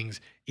kind of things.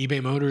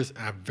 eBay Motors,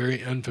 I'm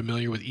very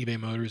unfamiliar with eBay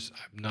Motors.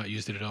 I've not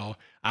used it at all.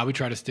 I would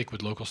try to stick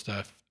with local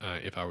stuff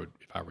if I were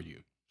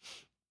you.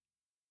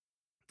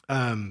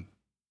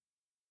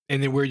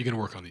 And then where are you going to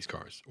work on these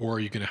cars? Or are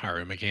you going to hire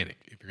a mechanic?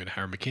 If you're going to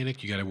hire a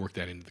mechanic, you got to work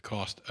that into the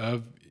cost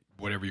of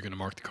whatever you're going to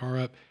mark the car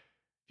up.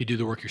 If you do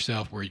the work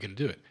yourself, where are you going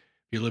to do it?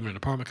 If you live in an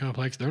apartment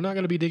complex, they're not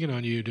going to be digging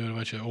on you doing a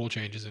bunch of oil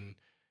changes and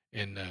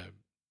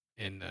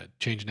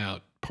changing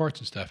out parts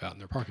and stuff out in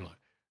their parking lot.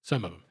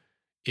 Some of them.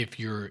 If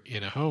you're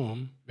in a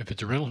home, if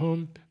it's a rental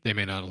home, they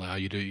may not allow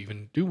you to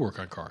even do work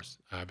on cars.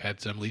 I've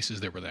had some leases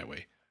that were that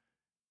way.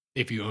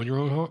 If you own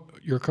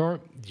your car,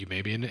 you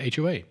may be in the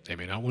HOA. They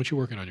may not want you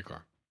working on your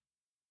car.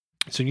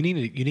 So you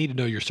need to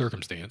know your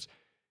circumstance.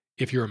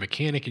 If you're a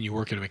mechanic and you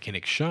work in a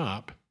mechanic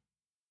shop,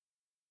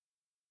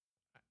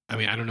 I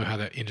mean, I don't know how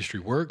that industry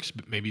works,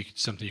 but maybe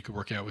it's something you could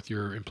work out with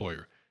your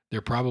employer.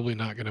 They're probably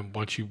not going to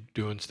want you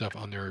doing stuff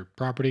on their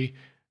property.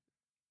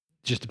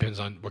 Just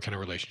depends on what kind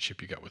of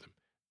relationship you got with them.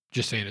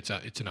 Just saying it's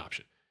an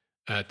option.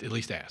 At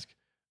least ask.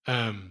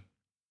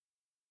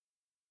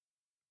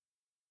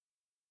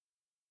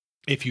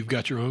 If you've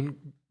got your own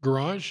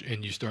garage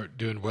and you start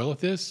doing well at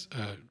this,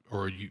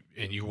 or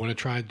you want to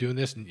try doing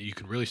this, and you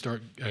can really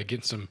start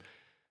getting some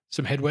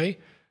headway,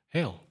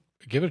 hell,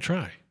 give it a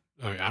try.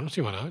 I mean, I don't see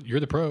why not. You're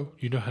the pro.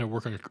 You know how to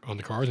work on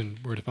the cars and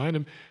where to find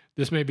them.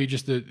 This may be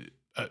just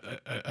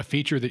a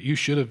feature that you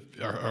should have,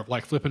 or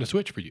like flipping a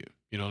switch for you.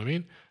 You know what I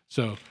mean?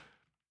 So,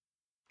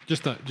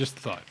 just a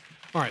thought.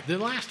 All right, the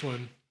last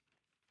one.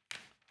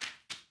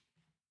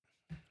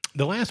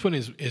 The last one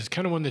is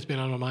kind of one that's been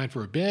on my mind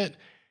for a bit,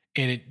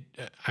 and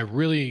I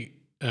really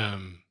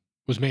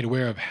was made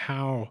aware of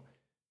how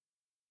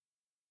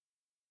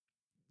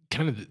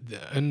kind of the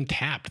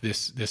untapped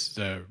this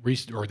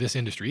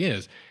industry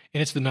is,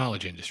 and it's the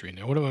knowledge industry.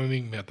 Now, what do I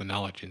mean about the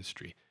knowledge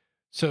industry?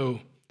 So,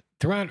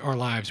 throughout our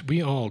lives,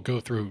 we all go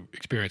through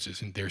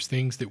experiences, and there's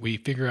things that we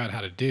figure out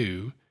how to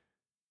do,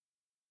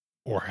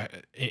 or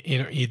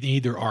in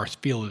either our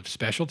field of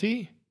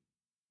specialty,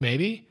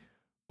 maybe,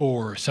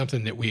 or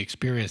something that we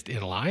experienced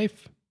in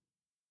life,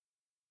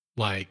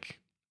 like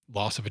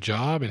loss of a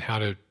job and how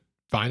to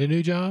find a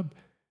new job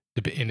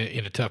in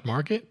a tough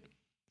market.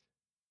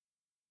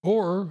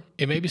 Or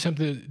it may be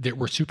something that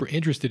we're super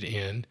interested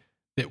in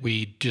that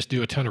we just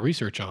do a ton of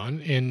research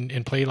on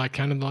and play like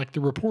kind of like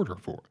the reporter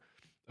for.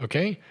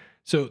 Okay.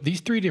 So these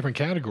three different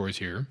categories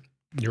here,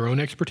 your own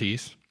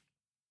expertise,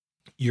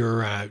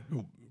 your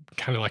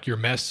kind of like your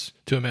mess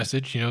to a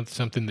message,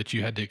 something that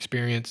you had to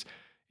experience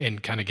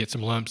and kind of get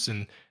some lumps,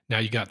 and now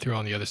you got through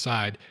on the other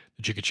side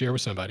that you could share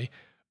with somebody,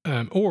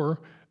 or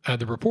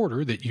the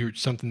reporter that you're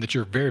something that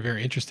you're very,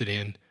 very interested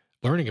in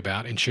learning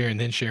about and sharing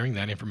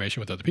that information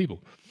with other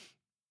people.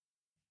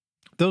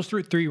 Those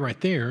three right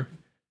there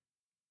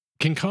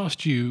can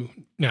cost you.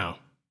 Now,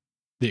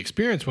 the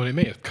experience one, it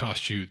may have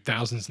cost you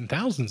thousands and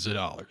thousands of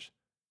dollars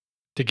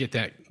to get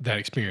that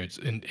experience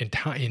in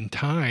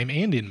time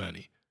and in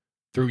money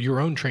through your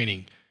own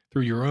training,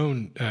 through your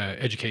own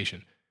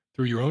education,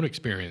 through your own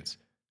experience.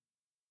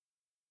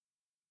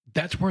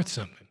 That's worth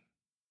something.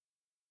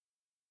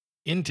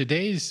 In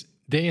today's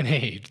day and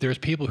age, there's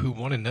people who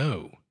want to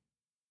know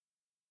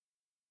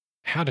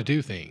how to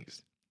do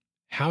things,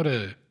 how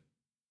to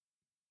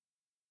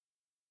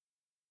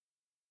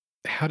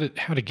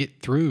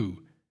get through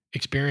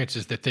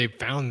experiences that they've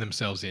found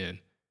themselves in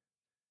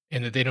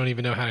and that they don't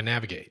even know how to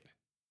navigate.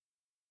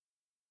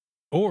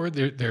 Or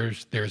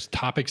there's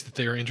topics that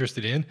they're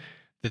interested in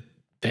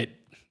that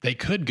they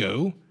could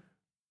go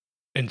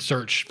and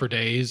search for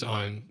days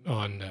on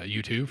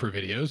YouTube for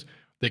videos.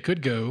 They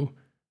could go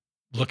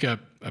look up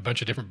a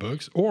bunch of different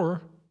books,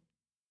 or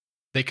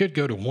they could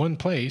go to one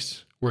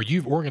place where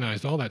you've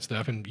organized all that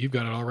stuff and you've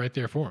got it all right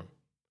there for them.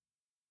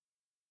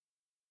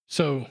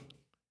 So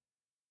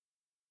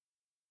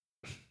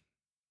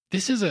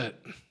this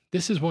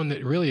is one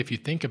that really, if you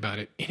think about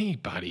it,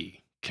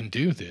 anybody can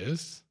do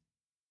this.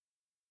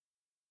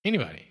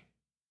 Anybody.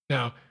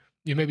 Now,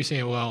 you may be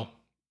saying, well,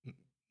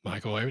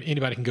 Michael,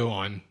 anybody can go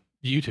on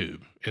YouTube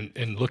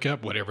and look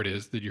up whatever it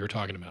is that you're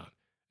talking about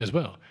as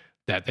well.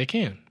 That they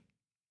can.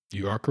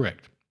 You are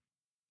correct.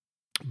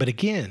 But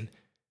again,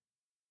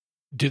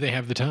 do they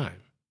have the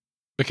time?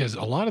 Because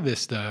a lot of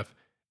this stuff,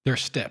 there are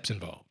steps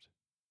involved,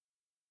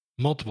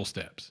 multiple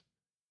steps.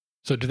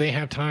 So do they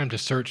have time to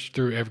search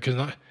through because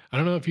I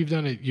don't know if you've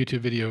done a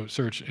YouTube video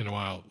search in a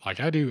while. Like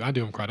I do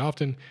them quite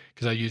often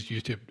because I use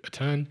YouTube a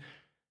ton.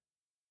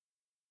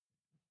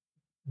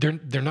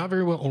 They're not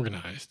very well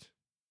organized.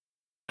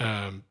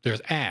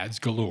 There's ads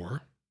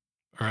galore.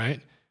 All right.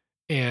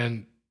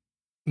 And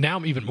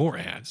now even more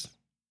ads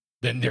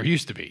than there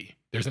used to be.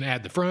 There's an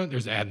ad in the front,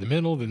 there's an ad in the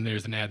middle, then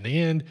there's an ad in the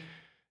end.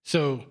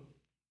 So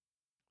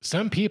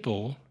some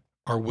people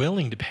are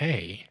willing to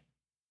pay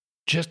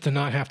just to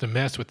not have to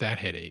mess with that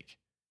headache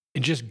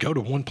and just go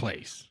to one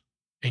place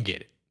and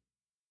get it.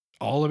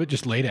 All of it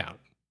just laid out.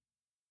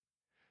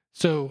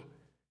 So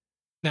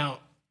now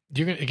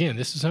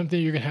this is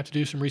something you're going to have to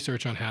do some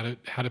research on how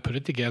to put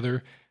it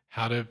together,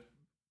 how to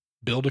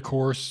build a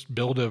course,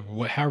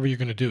 however you're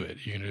going to do it.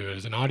 You're going to do it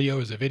as an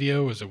audio, as a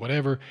video, as a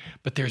whatever,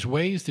 but there's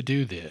ways to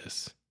do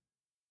this.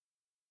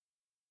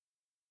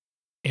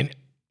 And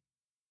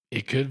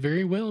it could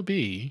very well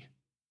be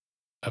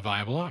a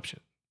viable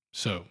option.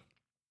 So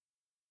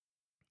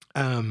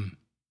Some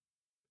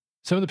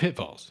of the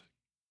pitfalls.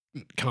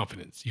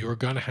 Confidence. You're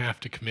going to have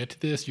to commit to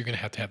this. You're going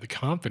to have the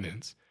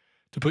confidence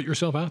to put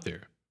yourself out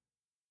there.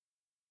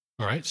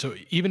 All right. So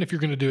even if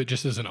you're going to do it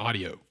just as an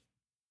audio,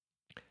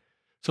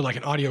 so like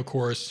an audio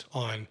course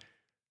on,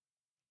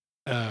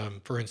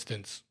 for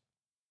instance,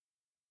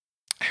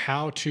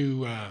 how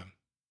to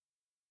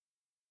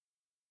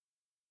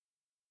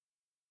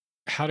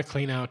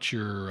clean out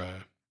your,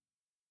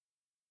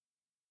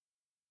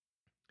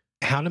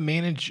 how to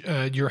manage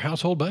your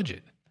household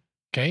budget.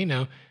 Okay.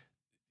 Now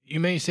you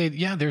may say,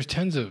 yeah, there's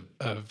tons of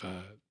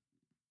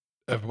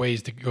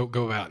ways to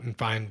go out and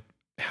find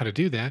how to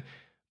do that.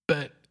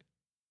 But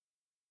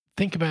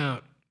think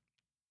about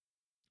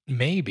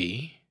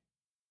maybe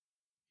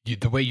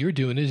the way you're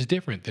doing it is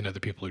different than other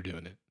people are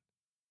doing it.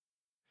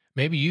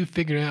 Maybe you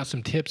figured out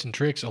some tips and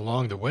tricks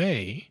along the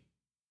way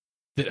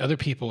that other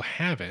people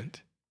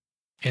haven't,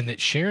 and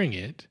that sharing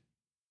it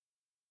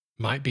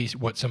might be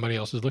what somebody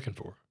else is looking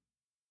for.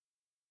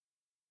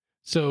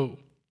 So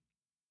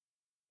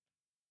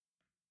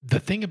the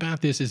thing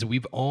about this is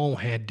we've all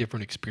had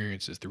different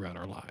experiences throughout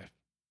our life.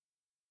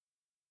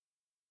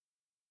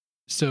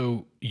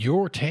 So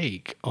your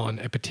take on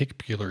a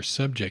particular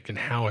subject and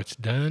how it's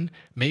done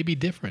may be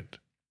different.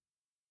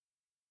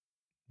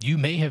 You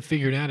may have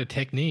figured out a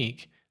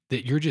technique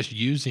that you're just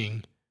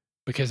using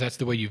because that's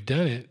the way you've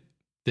done it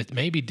that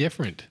may be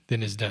different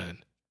than is done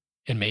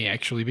and may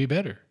actually be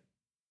better.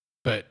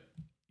 But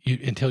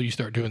until you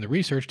start doing the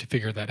research to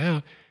figure that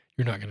out,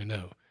 you're not going to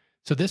know.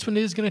 So this one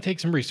is going to take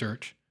some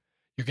research.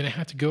 You're going to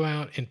have to go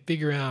out and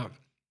figure out,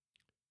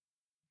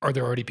 are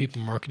there already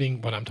people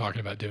marketing what I'm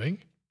talking about doing?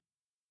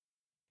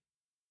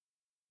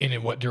 And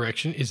in what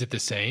direction? Is it the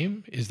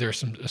same? Is there a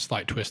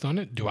slight twist on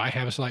it? Do I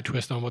have a slight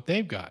twist on what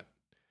they've got?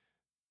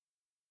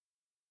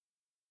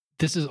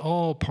 This is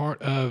all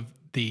part of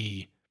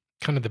the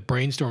kind of the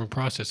brainstorming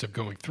process of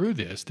going through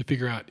this to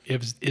figure out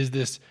is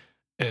this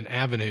an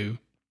avenue,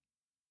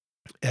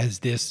 as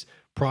this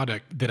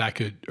product that I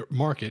could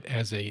market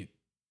as a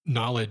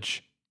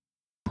knowledge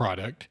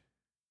product,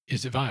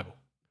 is it viable?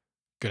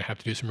 Going to have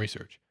to do some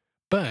research.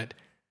 But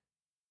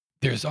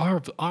there's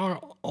are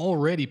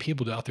already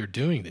people out there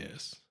doing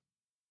this.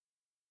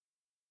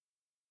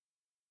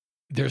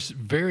 There's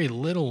very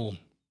little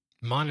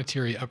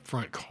monetary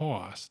upfront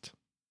cost.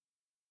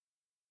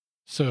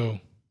 So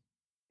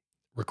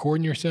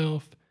recording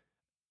yourself,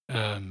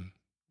 the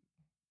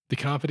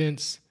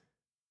confidence,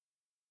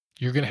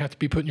 you're going to have to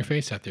be putting your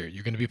face out there.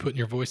 You're going to be putting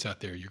your voice out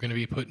there. You're going to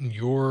be putting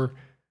your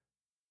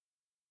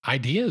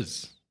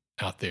ideas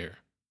out there.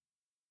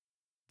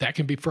 That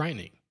can be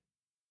frightening.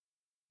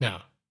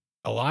 Now,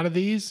 a lot of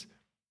these,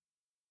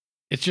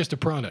 it's just a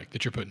product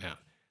that you're putting out.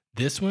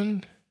 This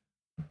one,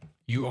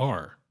 you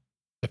are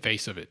the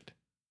face of it.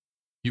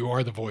 You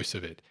are the voice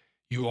of it.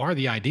 You are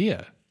the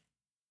idea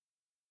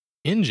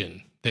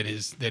engine that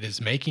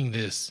is making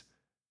this,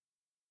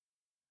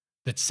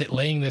 that's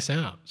laying this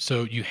out.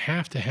 So you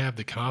have to have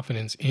the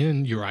confidence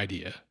in your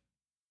idea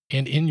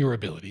and in your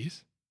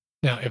abilities.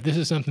 Now, if this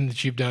is something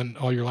that you've done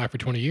all your life for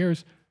 20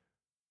 years,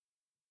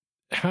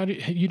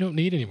 you don't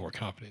need any more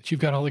confidence. You've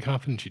got all the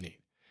confidence you need.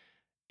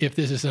 If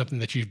this is something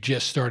that you've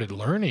just started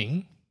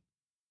learning,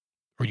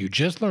 or you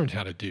just learned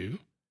how to do,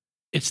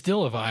 it's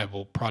still a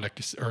viable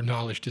product or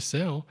knowledge to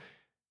sell,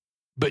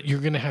 but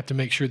you're going to have to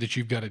make sure that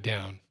you've got it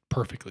down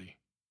perfectly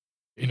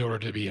in order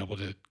to be able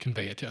to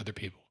convey it to other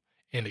people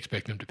and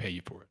expect them to pay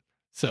you for it.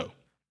 So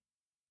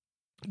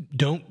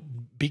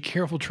don't be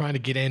careful trying to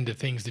get into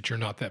things that you're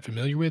not that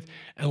familiar with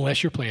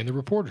unless you're playing the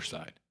reporter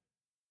side,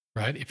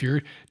 right? If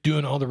you're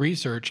doing all the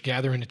research,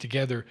 gathering it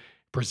together,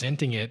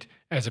 presenting it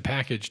as a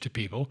package to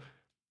people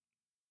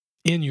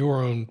in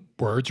your own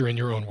words or in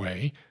your own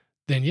way,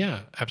 then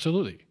yeah,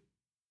 absolutely,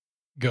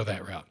 go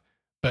that route.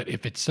 But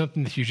if it's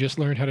something that you just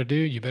learned how to do,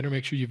 you better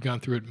make sure you've gone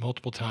through it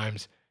multiple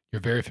times. You're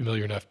very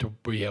familiar enough to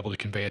be able to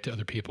convey it to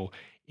other people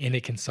in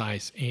a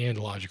concise and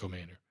logical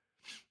manner.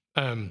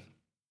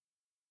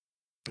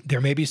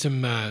 There may be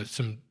some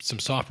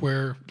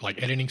software,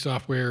 like editing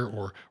software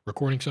or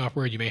recording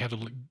software. You may have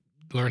to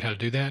learn how to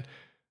do that.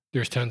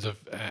 There's tons of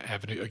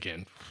avenue.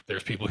 Again,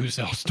 there's people who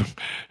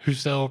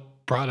sell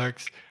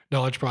products,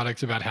 knowledge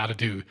products about how to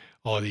do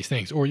all of these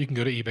things. Or you can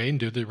go to eBay and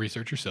do the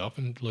research yourself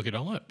and look it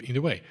all up.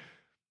 Either way,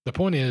 the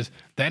point is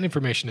that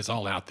information is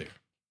all out there.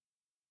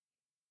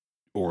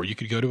 Or you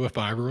could go to a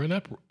Fiverr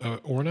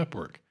or an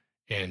Upwork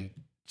and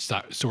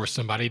source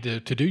somebody to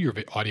do your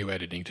audio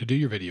editing, to do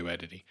your video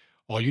editing.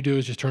 All you do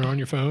is just turn on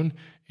your phone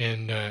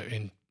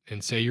and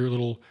say your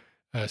little,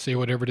 say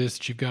whatever it is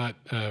that you've got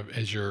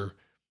as your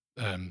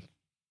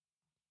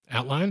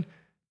outline,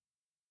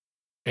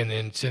 and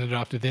then send it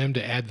off to them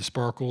to add the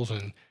sparkles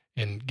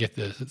and get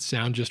the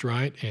sound just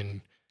right.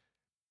 And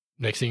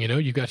next thing you know,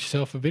 you've got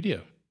yourself a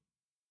video.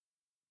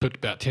 Put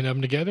about 10 of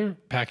them together,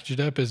 package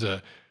it up as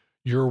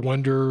your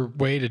wonder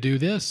way to do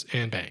this,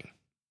 and bang,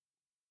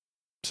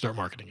 start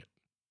marketing it.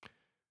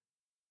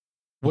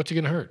 What's it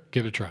going to hurt?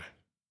 Give it a try.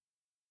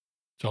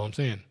 That's all I'm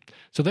saying.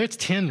 So that's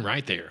 10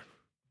 right there.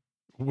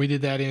 We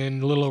did that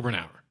in a little over an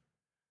hour.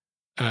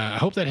 I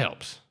hope that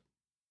helps.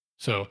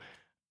 So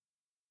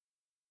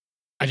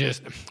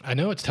I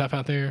know it's tough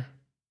out there,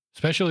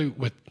 especially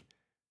with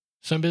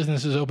some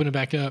businesses opening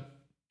back up.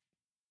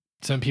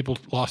 Some people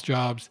lost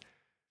jobs.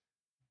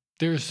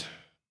 There's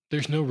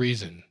no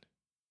reason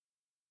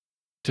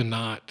to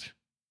not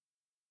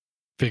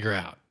figure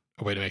out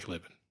a way to make a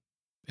living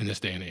in this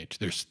day and age.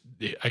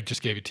 I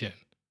just gave you 10.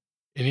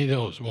 Any of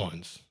those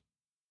ones,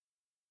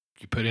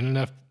 you put in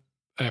enough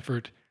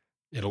effort,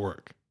 it'll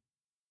work.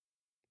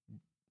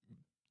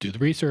 Do the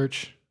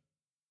research,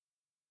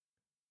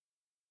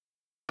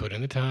 put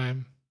in the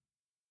time,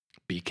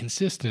 be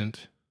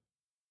consistent,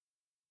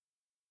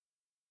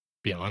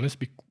 be honest,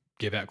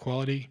 give out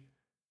quality.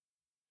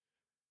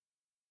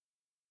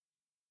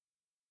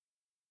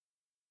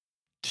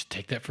 Just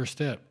take that first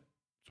step.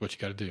 That's what you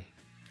got to do.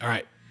 All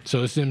right.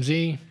 So this is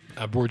MZ.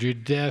 I bored you to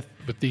death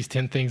with these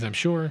 10 things, I'm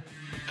sure.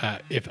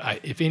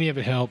 If any of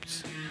it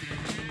helps,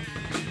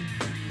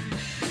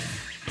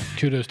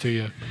 kudos to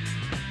you.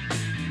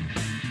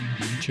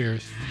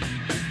 Cheers.